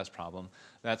 2-class problem,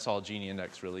 that's all Gini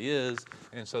index really is.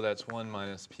 And so that's 1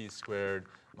 minus P squared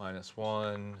minus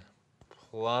 1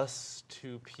 plus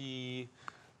 2P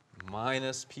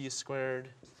minus P squared.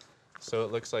 So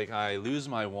it looks like I lose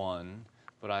my 1,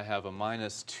 but I have a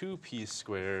minus 2P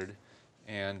squared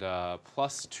and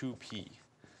plus 2P.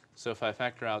 So if I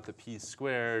factor out the P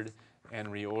squared and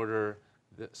reorder,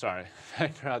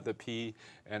 factor out the P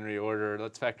and reorder,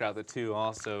 let's factor out the 2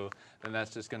 also, then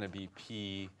that's just going to be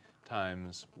P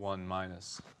times 1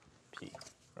 minus P,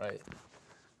 right?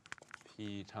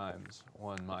 P times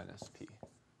 1 minus P.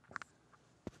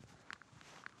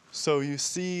 So you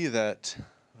see that,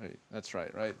 right, that's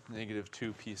right? Negative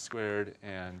 2P squared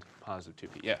and positive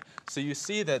 2P. Yeah, so you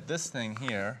see that this thing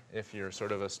here, if you're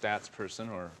sort of a stats person,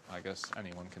 or I guess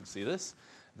anyone can see this,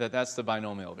 that's the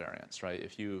binomial variance, right?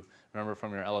 If you remember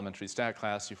from your elementary stat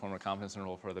class, you form a confidence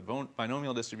interval for the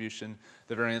binomial distribution.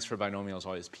 The variance for binomial is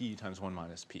always P times 1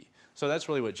 minus P. So that's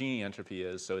really what Gini entropy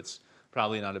is, so it's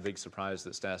probably not a big surprise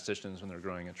that statisticians, when they're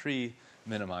growing a tree,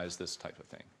 minimize this type of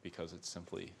thing, because it's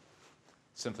simply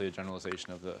a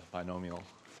generalization of the binomial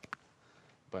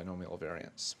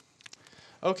variance.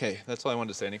 Okay, that's all I wanted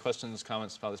to say. Any questions,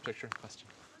 comments about this picture? Question?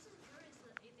 Is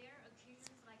there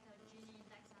occasions like a Gini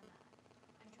index and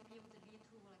entropy would lead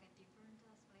to like a different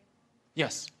split point?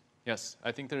 Yes.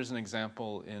 I think there's an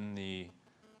example in the,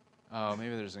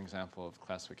 maybe there's an example of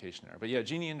classification error. But yeah,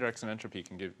 Gini index and entropy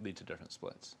can lead to different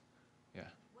splits. Yeah.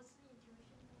 What's the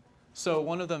intuition of that? So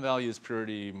one of them values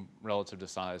purity relative to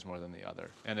size more than the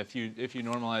other. And if you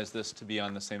normalize this to be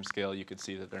on the same scale, you could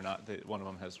see that one of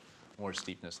them has more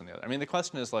steepness than the other. I mean, the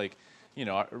question is like,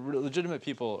 legitimate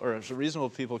people or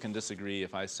reasonable people can disagree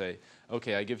if I say,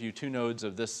 okay, I give you 2 nodes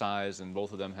of this size and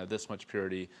both of them have this much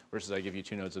purity versus I give you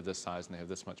 2 nodes of this size and they have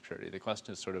this much purity. The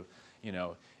question is sort of,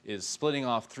 is splitting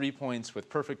off 3 points with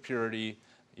perfect purity,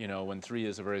 when 3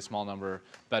 is a very small number,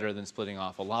 better than splitting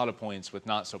off a lot of points with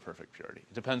not so perfect purity.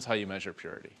 It depends how you measure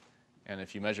purity. And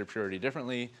if you measure purity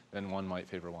differently, then one might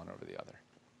favor one over the other.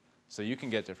 So you can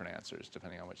get different answers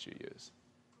depending on what you use.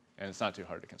 And it's not too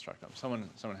hard to construct them.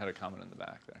 Someone had a comment in the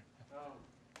back there.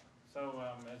 So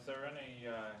is there any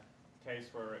case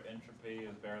where entropy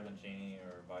is better than Gini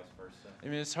or vice versa? I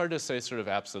mean, it's hard to say sort of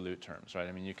absolute terms, right?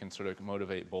 I mean, you can sort of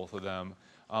motivate both of them.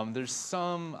 There's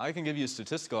some, I can give you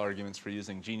statistical arguments for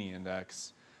using Gini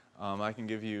index. I can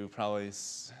give you probably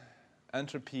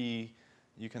entropy.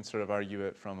 You can sort of argue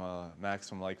it from a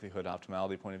maximum likelihood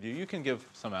optimality point of view. You can give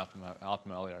some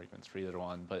optimality arguments for either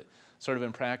one, but sort of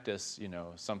in practice, you know,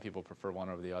 some people prefer one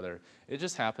over the other. It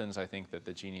just happens, I think, that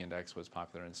the Gini index was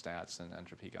popular in stats and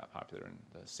entropy got popular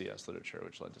in the CS literature,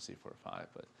 which led to C4-5.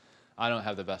 But I don't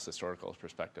have the best historical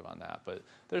perspective on that. But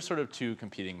there's sort of two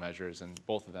competing measures, and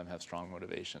both of them have strong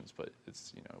motivations. But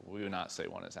it's, you know, we would not say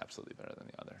one is absolutely better than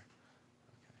the other.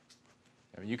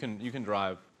 Okay. I mean, you can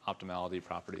drive optimality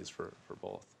properties for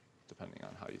both, depending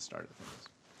on how you start at things.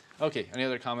 Okay, any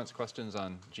other comments, questions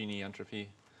on Gini entropy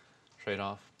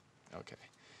trade-off? Okay.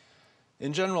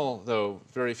 In general, though,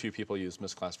 very few people use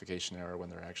misclassification error when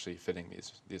they're actually fitting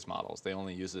these models. They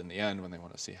only use it in the end when they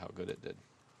want to see how good it did,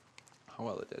 how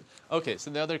well it did. Okay,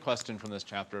 so the other question from this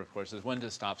chapter, of course, is when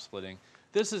to stop splitting.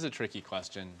 This is a tricky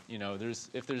question. You know,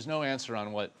 if there's no answer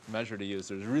on what measure to use,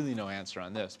 there's really no answer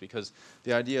on this, because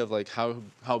the idea of like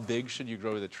how big should you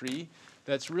grow the tree,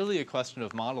 that's really a question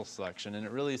of model selection, and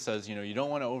it really says, you know, you don't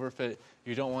want to overfit,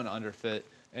 you don't want to underfit,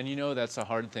 and you know that's a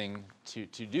hard thing to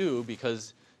do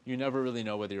because you never really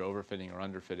know whether you're overfitting or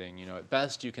underfitting. You know, at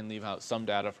best you can leave out some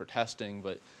data for testing,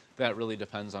 but that really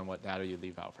depends on what data you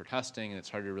leave out for testing, and it's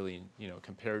hard to really, you know,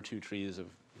 compare two trees of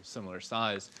similar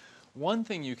size. One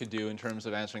thing you could do in terms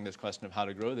of answering this question of how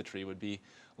to grow the tree would be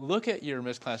look at your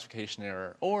misclassification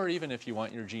error, or even if you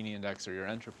want your Gini index or your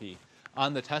entropy,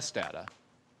 on the test data,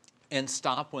 and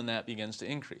stop when that begins to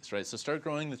increase, right? So start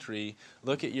growing the tree,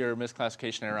 look at your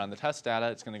misclassification error on the test data.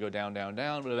 It's going to go down, down,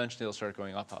 down, but eventually it'll start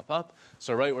going up, up, up.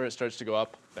 So right where it starts to go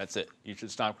up, that's it. You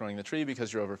should stop growing the tree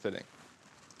because you're overfitting.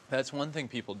 That's one thing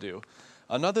people do.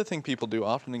 Another thing people do,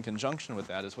 often in conjunction with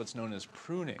that, is what's known as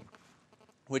pruning,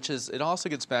 which is, it also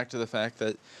gets back to the fact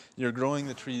that you're growing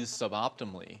the trees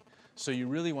suboptimally. So you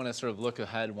really want to sort of look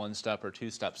ahead one step or two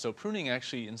steps. So pruning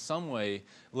actually, in some way,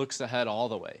 looks ahead all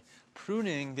the way.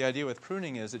 Pruning, the idea with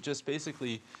pruning is it just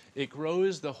basically, it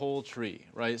grows the whole tree,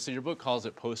 right? So your book calls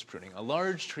it post-pruning. A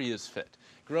large tree is fit.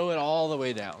 Grow it all the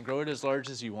way down. Grow it as large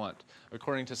as you want,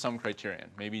 according to some criterion,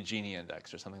 maybe Gini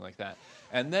index or something like that.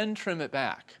 And then trim it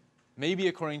back, maybe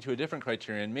according to a different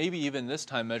criterion, maybe even this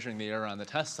time measuring the error on the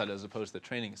test set as opposed to the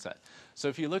training set. So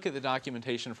if you look at the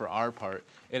documentation for our part,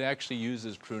 it actually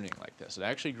uses pruning like this. It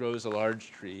actually grows a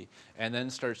large tree and then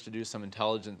starts to do some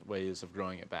intelligent ways of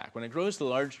growing it back. When it grows the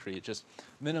large tree, it just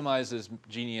minimizes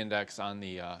Gini index on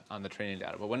the training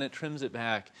data. But when it trims it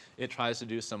back, it tries to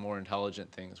do some more intelligent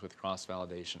things with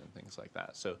cross-validation and things like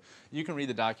that. So you can read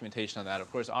the documentation on that. Of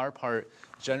course, our part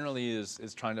generally is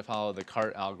trying to follow the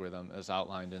CART algorithm as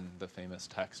outlined in the famous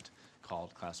text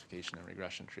called Classification and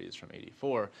Regression Trees from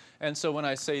 '84. And so when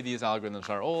I say these algorithms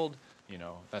are old, you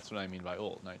know, that's what I mean by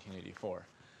old, 1984.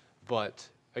 But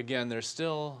again, they're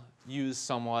still used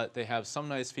somewhat. They have some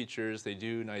nice features. They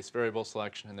do nice variable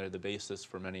selection, and they're the basis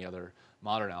for many other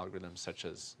modern algorithms, such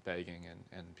as bagging,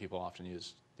 and people often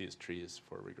use these trees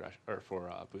for regression or for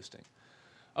boosting.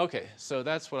 Okay, so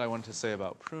that's what I wanted to say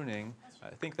about pruning. I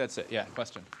think that's it. Yeah,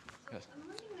 question. Yes. I'm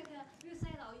wondering, like, you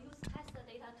said I'll use test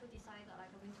data to decide like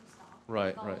when to stop.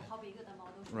 Right, about right. how big the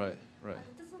model should Right, be. right.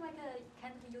 But doesn't like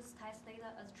can't we use test data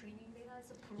as training data?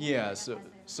 It's a proof Yeah, data, so, test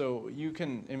data. so you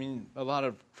can, I mean, a lot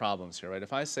of problems here, right?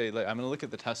 If I say, like, I'm going to look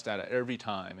at the test data every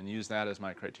time and use that as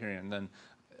my criterion, then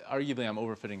arguably I'm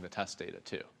overfitting the test data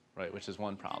too, right? Which is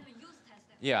one problem. Can we use test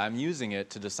data? Yeah, I'm using it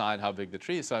to decide how big the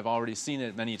tree is, so I've already seen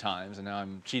it many times, and now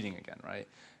I'm cheating again, right?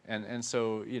 And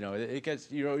so, you know, it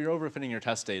gets, you're overfitting your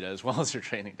test data as well as your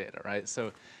training data, right?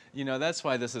 So, you know, that's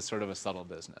why this is sort of a subtle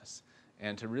business.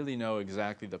 And to really know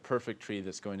exactly the perfect tree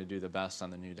that's going to do the best on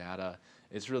the new data,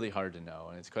 it's really hard to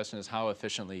know. And the question is, how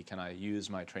efficiently can I use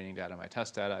my training data, my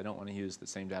test data? I don't want to use the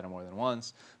same data more than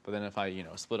once. But then if I, you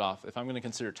know, split off, if I'm going to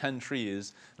consider 10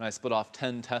 trees and I split off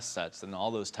 10 test sets, then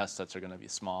all those test sets are going to be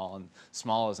small, and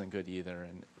small isn't good either.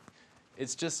 And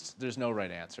it's just, there's no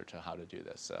right answer to how to do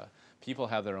this. People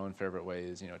have their own favorite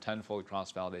ways. You know, tenfold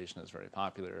cross-validation is very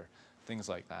popular, things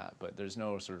like that. But there's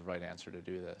no sort of right answer to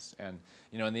do this. And,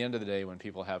 you know, in the end of the day, when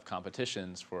people have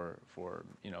competitions for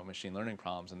you know, machine learning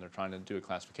problems and they're trying to do a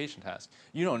classification task,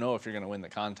 you don't know if you're going to win the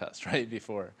contest, right,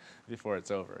 before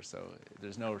it's over. So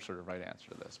there's no sort of right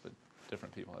answer to this. But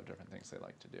different people have different things they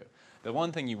like to do. The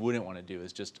one thing you wouldn't want to do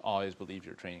is just always believe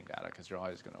your training data, because you're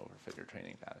always going to overfit your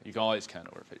training data. You always can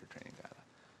overfit your training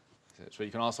data. So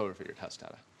you can also overfit your test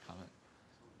data. Comment?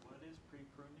 So what is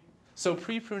pre-pruning? So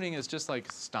pre-pruning is just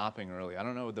like stopping early. I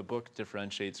don't know, the book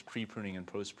differentiates pre-pruning and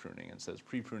post-pruning and says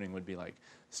pre-pruning would be like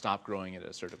stop growing at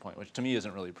a certain point, which to me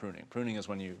isn't really pruning. Pruning is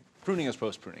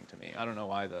post-pruning to me. I don't know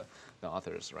why the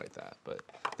authors write that, but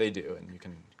they do, and you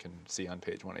can see on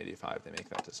page 185 they make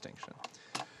that distinction.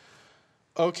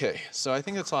 Okay, so I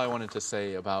think that's all I wanted to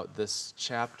say about this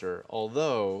chapter,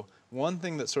 although one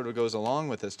thing that sort of goes along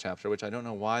with this chapter, which I don't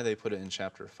know why they put it in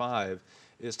chapter 5,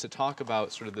 is to talk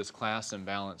about sort of this class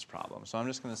imbalance problem. So I'm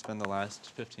just going to spend the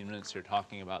last 15 minutes here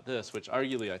talking about this, which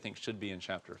arguably I think should be in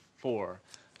chapter 4.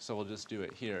 So we'll just do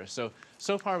it here. So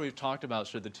far we've talked about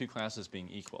sort of the two classes being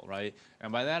equal, right?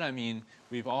 And by that I mean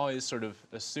we've always sort of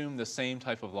assumed the same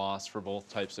type of loss for both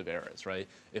types of errors, right?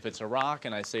 If it's a rock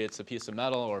and I say it's a piece of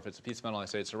metal, or if it's a piece of metal and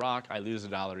I say it's a rock, I lose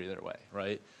 $1 either way,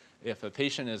 right? If a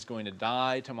patient is going to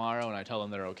die tomorrow and I tell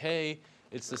them they're okay,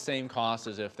 it's the same cost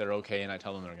as if they're okay and I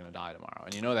tell them they're going to die tomorrow.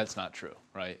 And you know that's not true,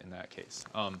 right, in that case.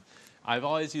 I've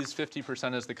always used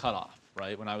 50% as the cutoff,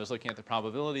 right? When I was looking at the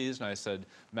probabilities and I said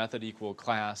method equal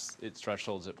class, its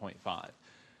threshold's at 0.5.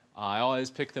 I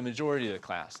always pick the majority of the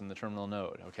class in the terminal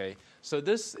node, okay? So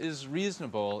this is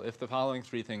reasonable if the following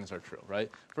three things are true,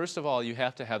 right? First of all, you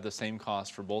have to have the same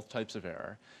cost for both types of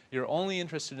error. You're only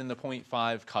interested in the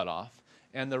 0.5 cutoff.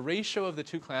 And the ratio of the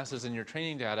two classes in your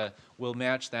training data will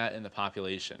match that in the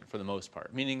population for the most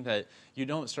part, meaning that you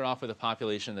don't start off with a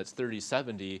population that's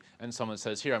 30-70 and someone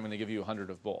says, here, I'm going to give you 100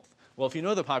 of both. Well, if you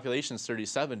know the population is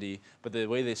 30-70, but the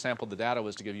way they sampled the data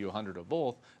was to give you 100 of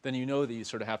both, then you know that you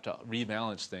sort of have to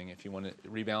rebalance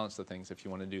the things if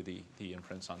you want to do the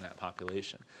inference on that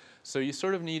population. So you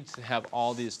sort of need to have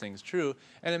all these things true,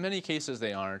 and in many cases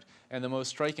they aren't. And the most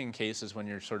striking case is when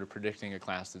you're sort of predicting a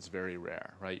class that's very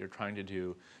rare, right? You're trying to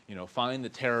do, find the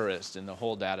terrorist in the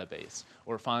whole database,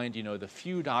 or find, the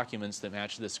few documents that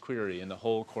match this query in the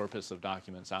whole corpus of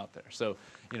documents out there. So,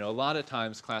 a lot of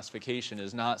times classification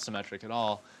is not symmetric at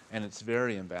all, and it's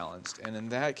very imbalanced. And in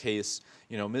that case,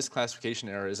 misclassification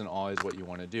error isn't always what you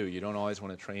want to do. You don't always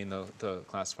want to train the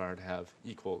classifier to have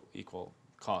equal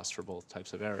cost for both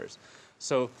types of errors.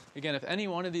 So again, if any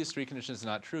one of these three conditions is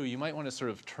not true, you might want to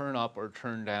sort of turn up or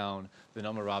turn down the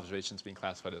number of observations being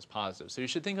classified as positive. So you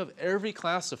should think of every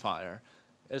classifier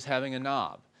as having a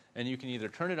knob, and you can either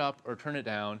turn it up or turn it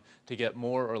down to get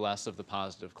more or less of the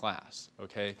positive class,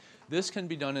 okay? This can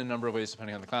be done in a number of ways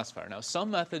depending on the classifier. Now, some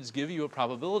methods give you a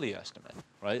probability estimate,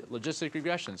 right? Logistic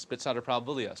regression spits out a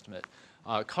probability estimate.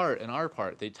 CART and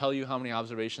RPART, they tell you how many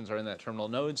observations are in that terminal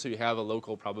node, so you have a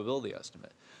local probability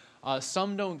estimate.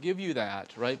 Some don't give you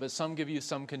that, right? But some give you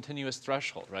some continuous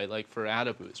threshold, right? Like for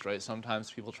AdaBoost, right?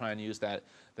 Sometimes people try and use that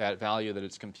value that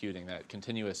it's computing, that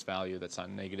continuous value that's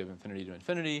on negative infinity to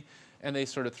infinity, and they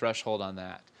sort of threshold on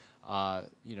that. A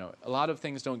lot of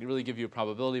things don't really give you a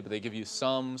probability, but they give you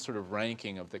some sort of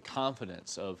ranking of the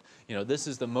confidence of, this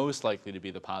is the most likely to be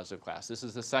the positive class. This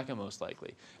is the second most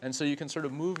likely. And so you can sort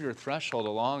of move your threshold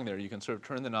along there. You can sort of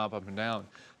turn the knob up and down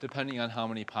depending on how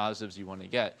many positives you want to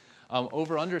get.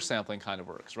 Over-under sampling kind of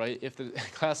works, right? If the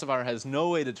classifier has no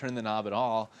way to turn the knob at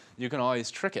all, you can always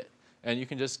trick it. And you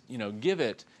can just, give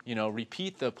it,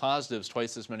 repeat the positives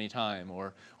twice as many times,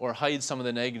 or hide some of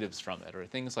the negatives from it, or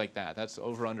things like that. That's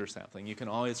over-under sampling. You can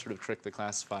always sort of trick the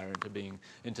classifier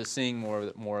into seeing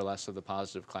more or less of the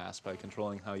positive class by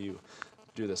controlling how you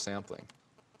do the sampling.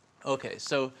 Okay,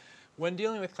 so when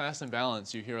dealing with class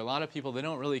imbalance, you hear a lot of people, they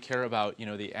don't really care about,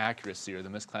 the accuracy or the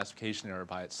misclassification error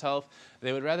by itself.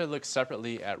 They would rather look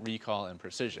separately at recall and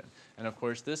precision. And of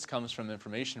course, this comes from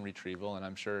information retrieval, and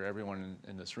I'm sure everyone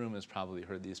in this room has probably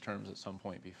heard these terms at some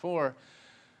point before.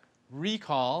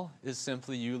 Recall is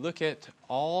simply you look at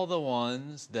all the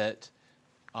ones that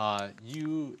are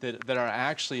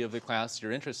actually of the class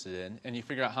you're interested in, and you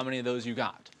figure out how many of those you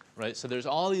got. Right? So there's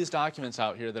all these documents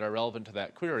out here that are relevant to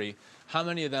that query. How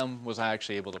many of them was I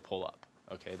actually able to pull up?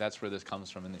 Okay, that's where this comes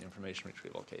from in the information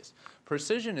retrieval case.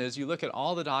 Precision is you look at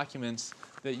all the documents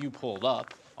that you pulled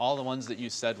up, all the ones that you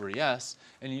said were yes,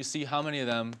 and you see how many of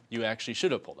them you actually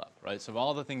should have pulled up, right? So of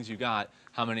all the things you got,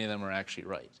 how many of them were actually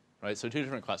right? Right? So two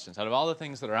different questions. Out of all the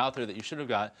things that are out there that you should have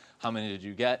got, how many did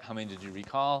you get? How many did you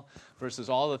recall? Versus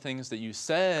all the things that you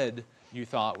said you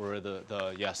thought were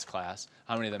the yes class,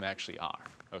 how many of them actually are?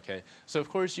 Okay, so of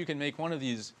course you can make one of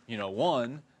these,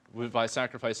 one by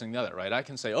sacrificing the other, right? I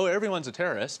can say, oh, everyone's a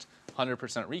terrorist,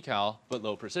 100% recall, but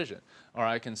low precision. Or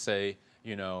I can say,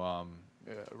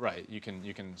 right, you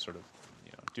can sort of,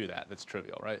 do that. That's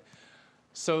trivial, right?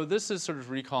 So this is sort of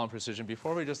recall and precision.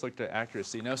 Before we just looked at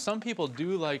accuracy. Now, some people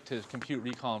do like to compute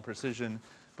recall and precision,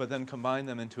 but then combine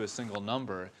them into a single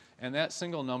number. And that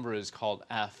single number is called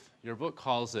F Your book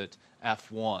calls it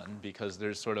F1 because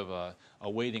there's sort of a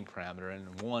weighting parameter,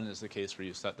 and 1 is the case where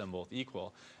you set them both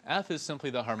equal. F is simply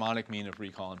the harmonic mean of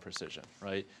recall and precision,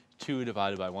 right? 2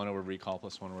 divided by 1 over recall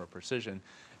plus 1 over precision.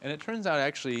 And it turns out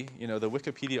actually, you know, the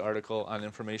Wikipedia article on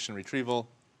information retrieval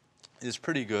is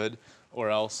pretty good, or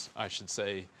else I should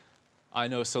say, I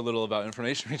know so little about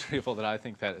information retrieval that I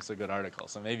think that it's a good article.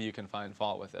 So maybe you can find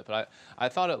fault with it. But I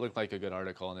thought it looked like a good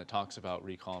article, and it talks about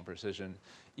recall and precision,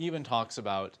 even talks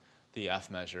about the F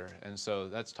measure. And so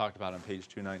that's talked about on page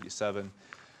 297.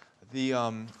 The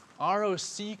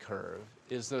ROC curve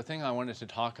is the thing I wanted to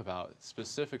talk about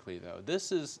specifically, though.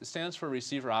 This stands for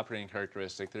receiver operating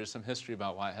characteristic. There's some history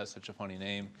about why it has such a funny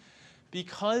name.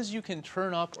 Because you can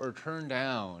turn up or turn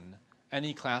down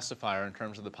any classifier in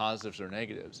terms of the positives or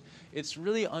negatives, it's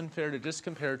really unfair to just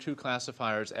compare two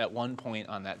classifiers at one point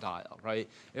on that dial, right?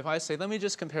 If I say, let me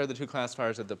just compare the two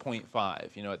classifiers at the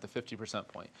 0.5, you know, at the 50%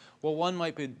 point, well, one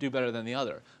might do better than the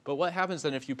other. But what happens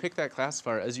then if you pick that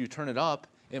classifier, as you turn it up,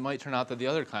 it might turn out that the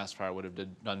other classifier would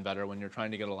have done better when you're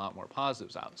trying to get a lot more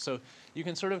positives out. So you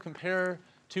can sort of compare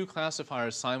two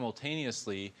classifiers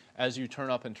simultaneously as you turn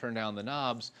up and turn down the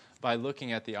knobs by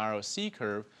looking at the ROC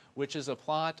curve, which is a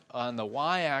plot on the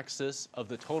y-axis of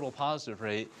the total positive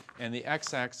rate, and the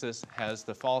x-axis has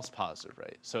the false positive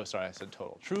rate. So sorry, I said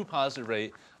total. True positive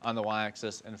rate on the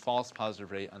y-axis and false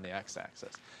positive rate on the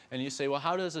x-axis. And you say, well,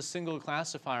 how does a single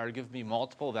classifier give me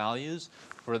multiple values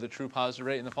for the true positive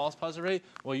rate and the false positive rate?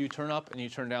 Well, you turn up and you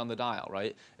turn down the dial,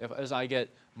 right? As I get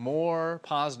more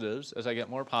positives,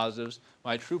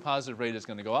 my true positive rate is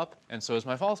going to go up, and so is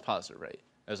my false positive rate.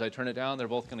 As I turn it down, they're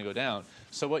both going to go down.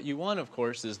 So what you want, of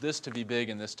course, is this to be big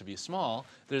and this to be small.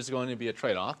 There's going to be a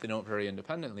trade-off. They don't vary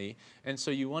independently. And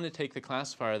so you want to take the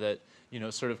classifier that, you know,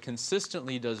 sort of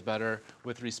consistently does better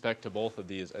with respect to both of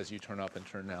these as you turn up and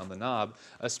turn down the knob,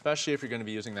 especially if you're going to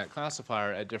be using that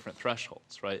classifier at different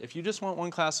thresholds, right? If you just want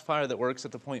one classifier that works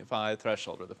at the 0.5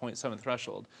 threshold or the 0.7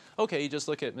 threshold, okay, you just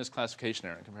look at misclassification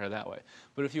error and compare that way.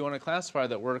 But if you want a classifier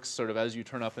that works sort of as you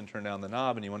turn up and turn down the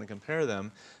knob and you want to compare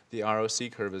them, the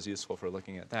ROC curve is useful for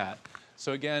looking at that.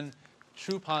 So again,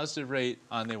 true positive rate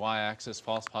on the y-axis,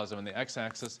 false positive on the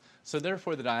x-axis. So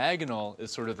therefore, the diagonal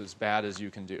is sort of as bad as you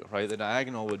can do, right? The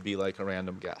diagonal would be like a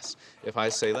random guess. If I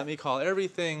say, let me call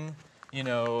everything, you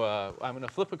know, I'm going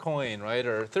to flip a coin, right?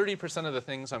 Or 30% of the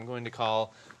things I'm going to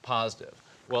call positive.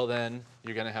 Well, then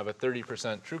you're going to have a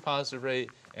 30% true positive rate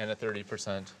and a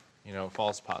 30%, you know,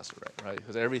 false positive rate, right?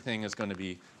 Because everything is going to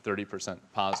be 30%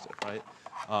 positive, right?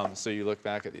 So you look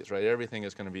back at these, right? Everything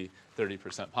is going to be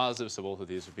 30% positive, so both of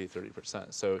these would be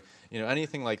 30%. So, you know,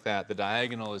 anything like that, the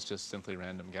diagonal is just simply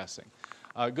random guessing.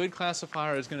 A good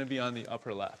classifier is going to be on the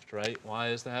upper left, right? Why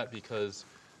is that? Because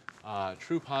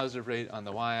true positive rate on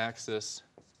the y-axis,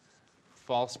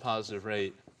 false positive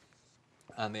rate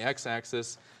on the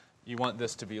x-axis. You want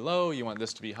this to be low, you want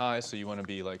this to be high, so you want to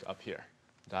be like up here.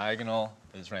 Diagonal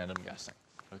is random guessing.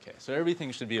 Okay, so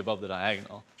everything should be above the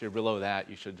diagonal. If you're below that,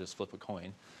 you should just flip a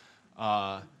coin.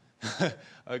 A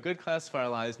good classifier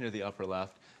lies near the upper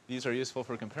left. These are useful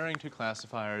for comparing two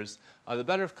classifiers. The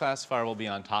better classifier will be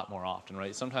on top more often,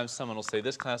 right? Sometimes someone will say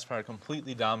this classifier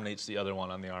completely dominates the other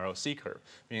one on the ROC curve,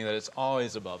 meaning that it's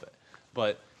always above it.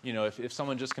 But you know, if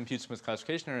someone just computes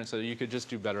misclassification error, and so you could just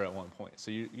do better at one point. So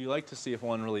you like to see if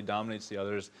one really dominates the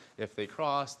others. If they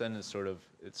cross, then it's sort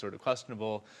of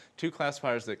questionable. Two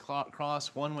classifiers that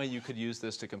cross, one way you could use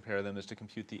this to compare them is to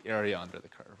compute the area under the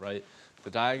curve, right?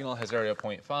 The diagonal has area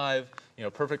 0.5. You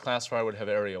know, perfect classifier would have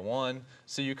area 1.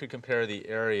 So you could compare the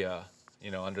area,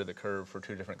 you know, under the curve for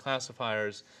two different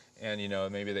classifiers. And you know,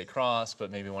 maybe they cross,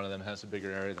 but maybe one of them has a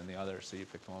bigger area than the other, so you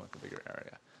pick the one with the bigger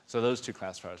area. So those two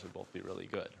classifiers would both be really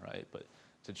good, right? But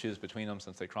to choose between them,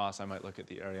 since they cross, I might look at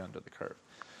the area under the curve.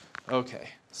 Okay,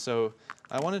 so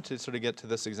I wanted to sort of get to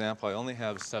this example. I only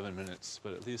have 7 minutes,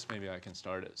 but at least maybe I can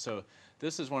start it. So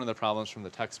this is one of the problems from the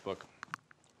textbook.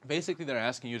 Basically, they're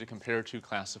asking you to compare two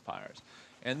classifiers.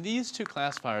 And these two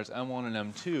classifiers, M1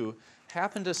 and M2,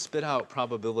 happen to spit out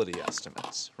probability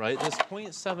estimates, right? This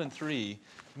 0.73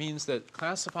 means that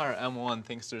classifier M1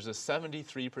 thinks there's a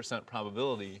 73%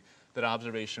 probability that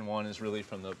observation 1 is really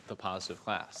from the positive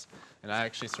class. And I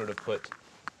actually sort of put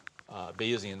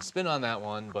Bayesian spin on that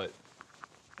one, but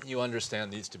you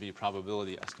understand these to be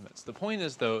probability estimates. The point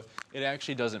is, though, it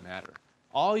actually doesn't matter.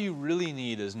 All you really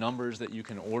need is numbers that you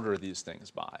can order these things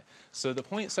by. So the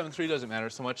 0.73 doesn't matter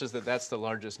so much as that that's the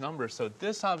largest number. So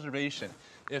this observation,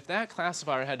 if that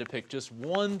classifier had to pick just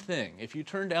one thing, if you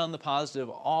turn down the positive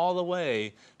all the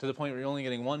way to the point where you're only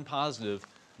getting one positive,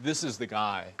 this is the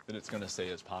guy that it's going to say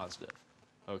is positive,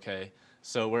 okay?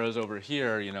 So whereas over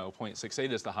here,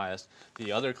 0.68 is the highest,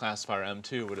 the other classifier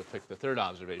M2 would have picked the third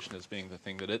observation as being the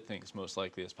thing that it thinks most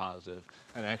likely is positive,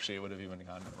 and actually it would have even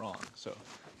gotten it wrong. So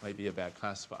it might be a bad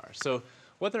classifier. So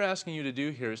what they're asking you to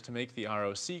do here is to make the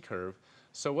ROC curve.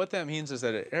 So what that means is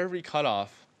that at every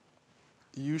cutoff,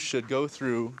 you should go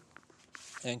through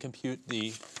and compute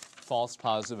the false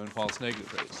positive and false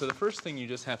negative rate. So the first thing you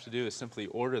just have to do is simply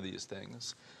order these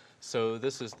things. So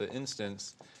this is the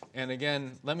instance. And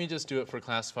again, let me just do it for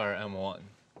classifier M1.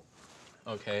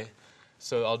 Okay,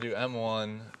 so I'll do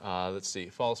M1, let's see,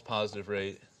 false positive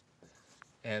rate,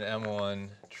 and M1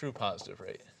 true positive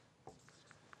rate.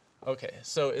 Okay,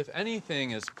 so if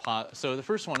anything is, so the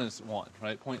first one is 1,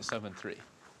 right, 0.73.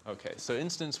 Okay, so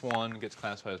instance 1 gets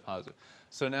classified as positive.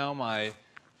 So now my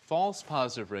false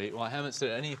positive rate, well, I haven't said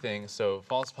anything, so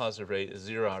false positive rate is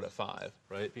 0 out of 5,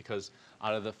 right? Because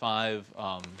out of the five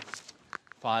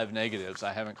negatives,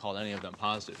 I haven't called any of them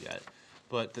positive yet.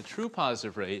 But the true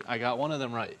positive rate, I got one of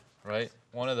them right?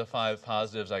 One of the 5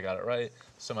 positives, I got it right,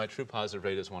 so my true positive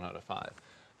rate is 1 out of 5.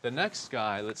 The next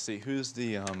guy, let's see, who's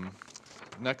the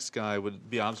next guy would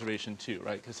be observation 2,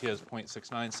 right? Because he has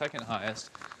 0.69, second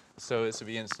highest, so this would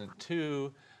be instant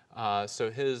 2. So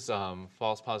his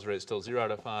false positive rate is still 0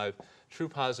 out of 5. True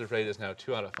positive rate is now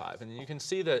 2 out of 5. And you can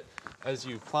see that as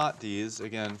you plot these,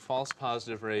 again, false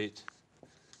positive rate,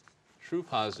 true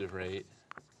positive rate,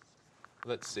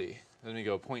 let's see. Let me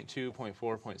go 0.2, 0.4,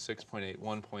 0.6, 0.8,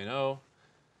 1.0,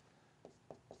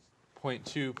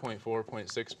 0.2, 0.4,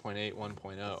 0.6, 0.8,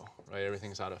 1.0, right?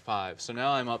 Everything's out of 5. So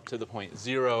now I'm up to the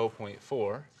 0.0,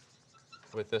 0.4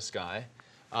 with this guy.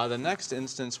 The next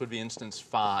instance would be instance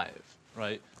 5,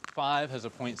 right? 5 has a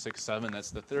 0.67,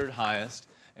 that's the third highest.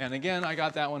 And again, I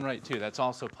got that one right too, that's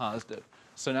also positive.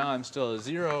 So now I'm still a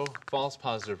 0 false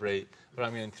positive rate, but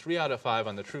I'm getting 3 out of 5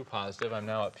 on the true positive. I'm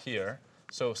now up here.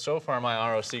 So far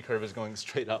my ROC curve is going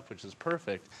straight up, which is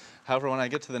perfect. However, when I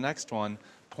get to the next one,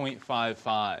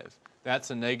 0.55,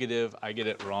 that's a negative, I get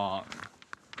it wrong.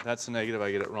 That's a negative,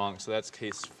 I get it wrong. So that's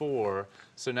case 4.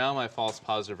 So now my false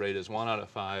positive rate is 1 out of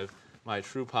 5. My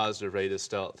true positive rate is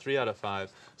still 3 out of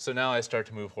 5. So now I start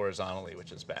to move horizontally,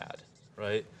 which is bad,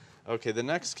 right? Okay, the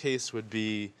next case would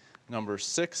be number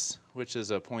 6, which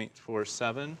is a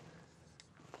 0.47.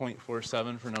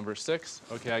 0.47 for number 6.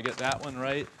 Okay, I get that one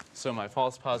right. So my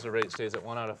false positive rate stays at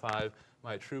 1 out of 5.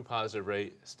 My true positive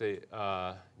rate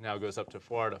now goes up to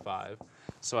 4 out of 5.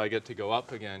 So I get to go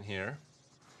up again here.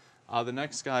 The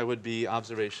next guy would be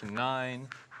observation 9.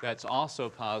 That's also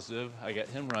positive. I get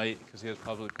him right because he has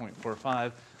probably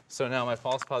 0.45. So now my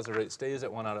false positive rate stays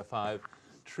at 1 out of 5.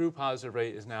 True positive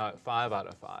rate is now at 5 out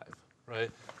of 5,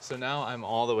 right? So now I'm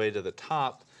all the way to the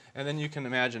top. And then you can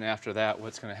imagine after that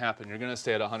what's going to happen. You're going to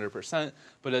stay at 100%,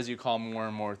 but as you call more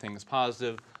and more things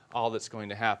positive, all that's going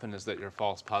to happen is that your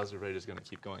false positive rate is going to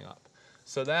keep going up.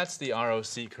 So that's the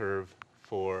ROC curve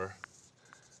for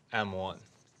M1.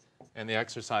 And the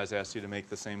exercise asks you to make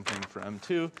the same thing for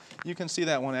M2. You can see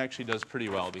that one actually does pretty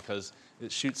well because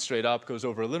it shoots straight up, goes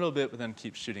over a little bit, but then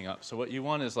keeps shooting up. So what you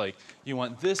want is you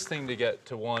want this thing to get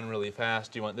to 1 really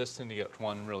fast. You want this thing to get to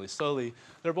 1 really slowly.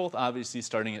 They're both obviously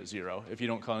starting at 0. If you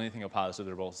don't call anything a positive,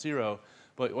 they're both 0.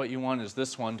 But what you want is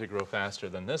this one to grow faster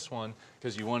than this one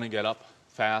because you want to get up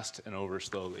fast and over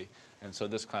slowly. And so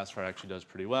this classifier actually does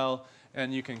pretty well.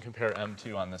 And you can compare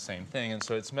M2 on the same thing. And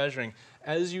so it's measuring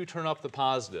as you turn up the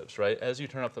positives, right? As you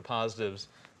turn up the positives,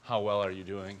 how well are you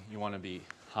doing? You want to be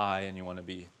high and you want to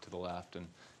be to the left. And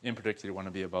in particular, you want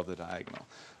to be above the diagonal.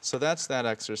 So that's that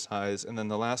exercise. And then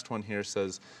the last one here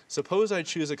says, suppose I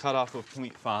choose a cutoff of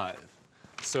 0.5.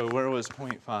 So where was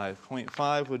 0.5?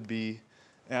 0.5 would be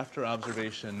after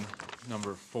observation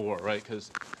number 4, right? Because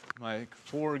my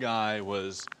 4 guy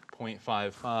was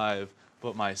 0.55.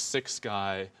 But my 6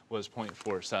 guy was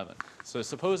 0.47. So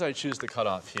suppose I choose the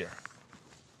cutoff here.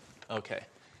 Okay,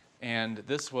 and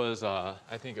this was, I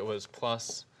think it was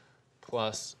plus,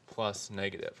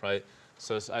 negative, right?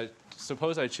 So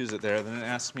suppose I choose it there, then it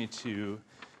asks me to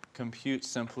compute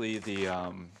simply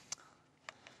the,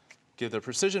 give the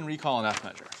precision, recall, and F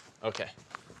measure. Okay,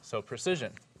 so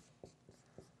precision,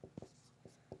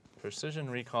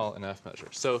 recall, and F measure.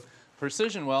 So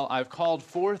precision, well, I've called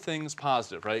 4 things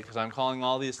positive, right? Because I'm calling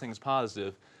all these things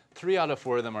positive. 3 out of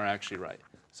 4 of them are actually right.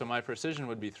 So my precision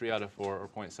would be 3 out of 4 or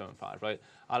 0.75, right?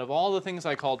 Out of all the things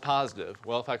I called positive,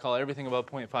 well, if I call everything above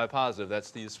 0.5 positive,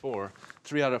 that's these 4.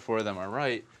 3 out of 4 of them are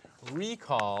right.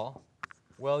 Recall,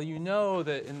 well, you know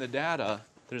that in the data,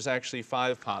 there's actually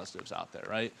 5 positives out there,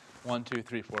 right? 1, 2,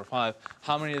 3, 4, 5.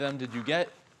 How many of them did you get?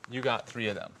 You got 3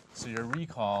 of them. So your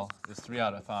recall is 3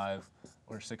 out of 5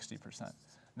 or 60%.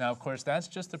 Now, of course, that's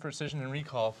just the precision and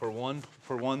recall for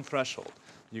one threshold.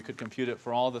 You could compute it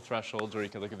for all the thresholds, or you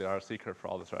could look at the ROC curve for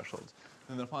all the thresholds.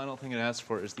 And the final thing it asks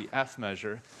for is the F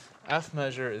measure. F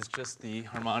measure is just the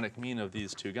harmonic mean of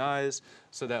these two guys.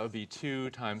 So that would be 2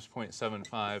 times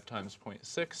 0.75 times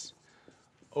 0.6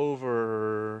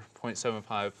 over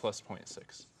 0.75 plus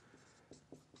 0.6.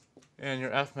 And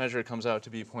your F measure comes out to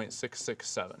be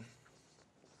 0.667.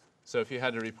 So if you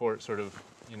had to report sort of,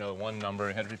 one number,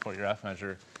 you had to report your F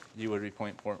measure, you would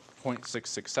report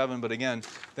 0.667. But again,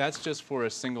 that's just for a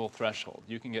single threshold.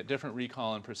 You can get different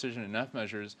recall and precision in F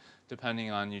measures depending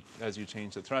on as you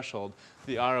change the threshold.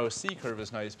 The ROC curve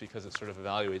is nice because it sort of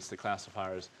evaluates the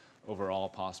classifiers over all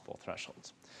possible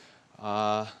thresholds.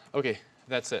 OK,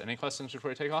 that's it. Any questions before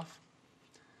we take off?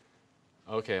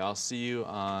 OK, I'll see you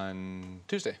on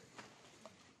Tuesday.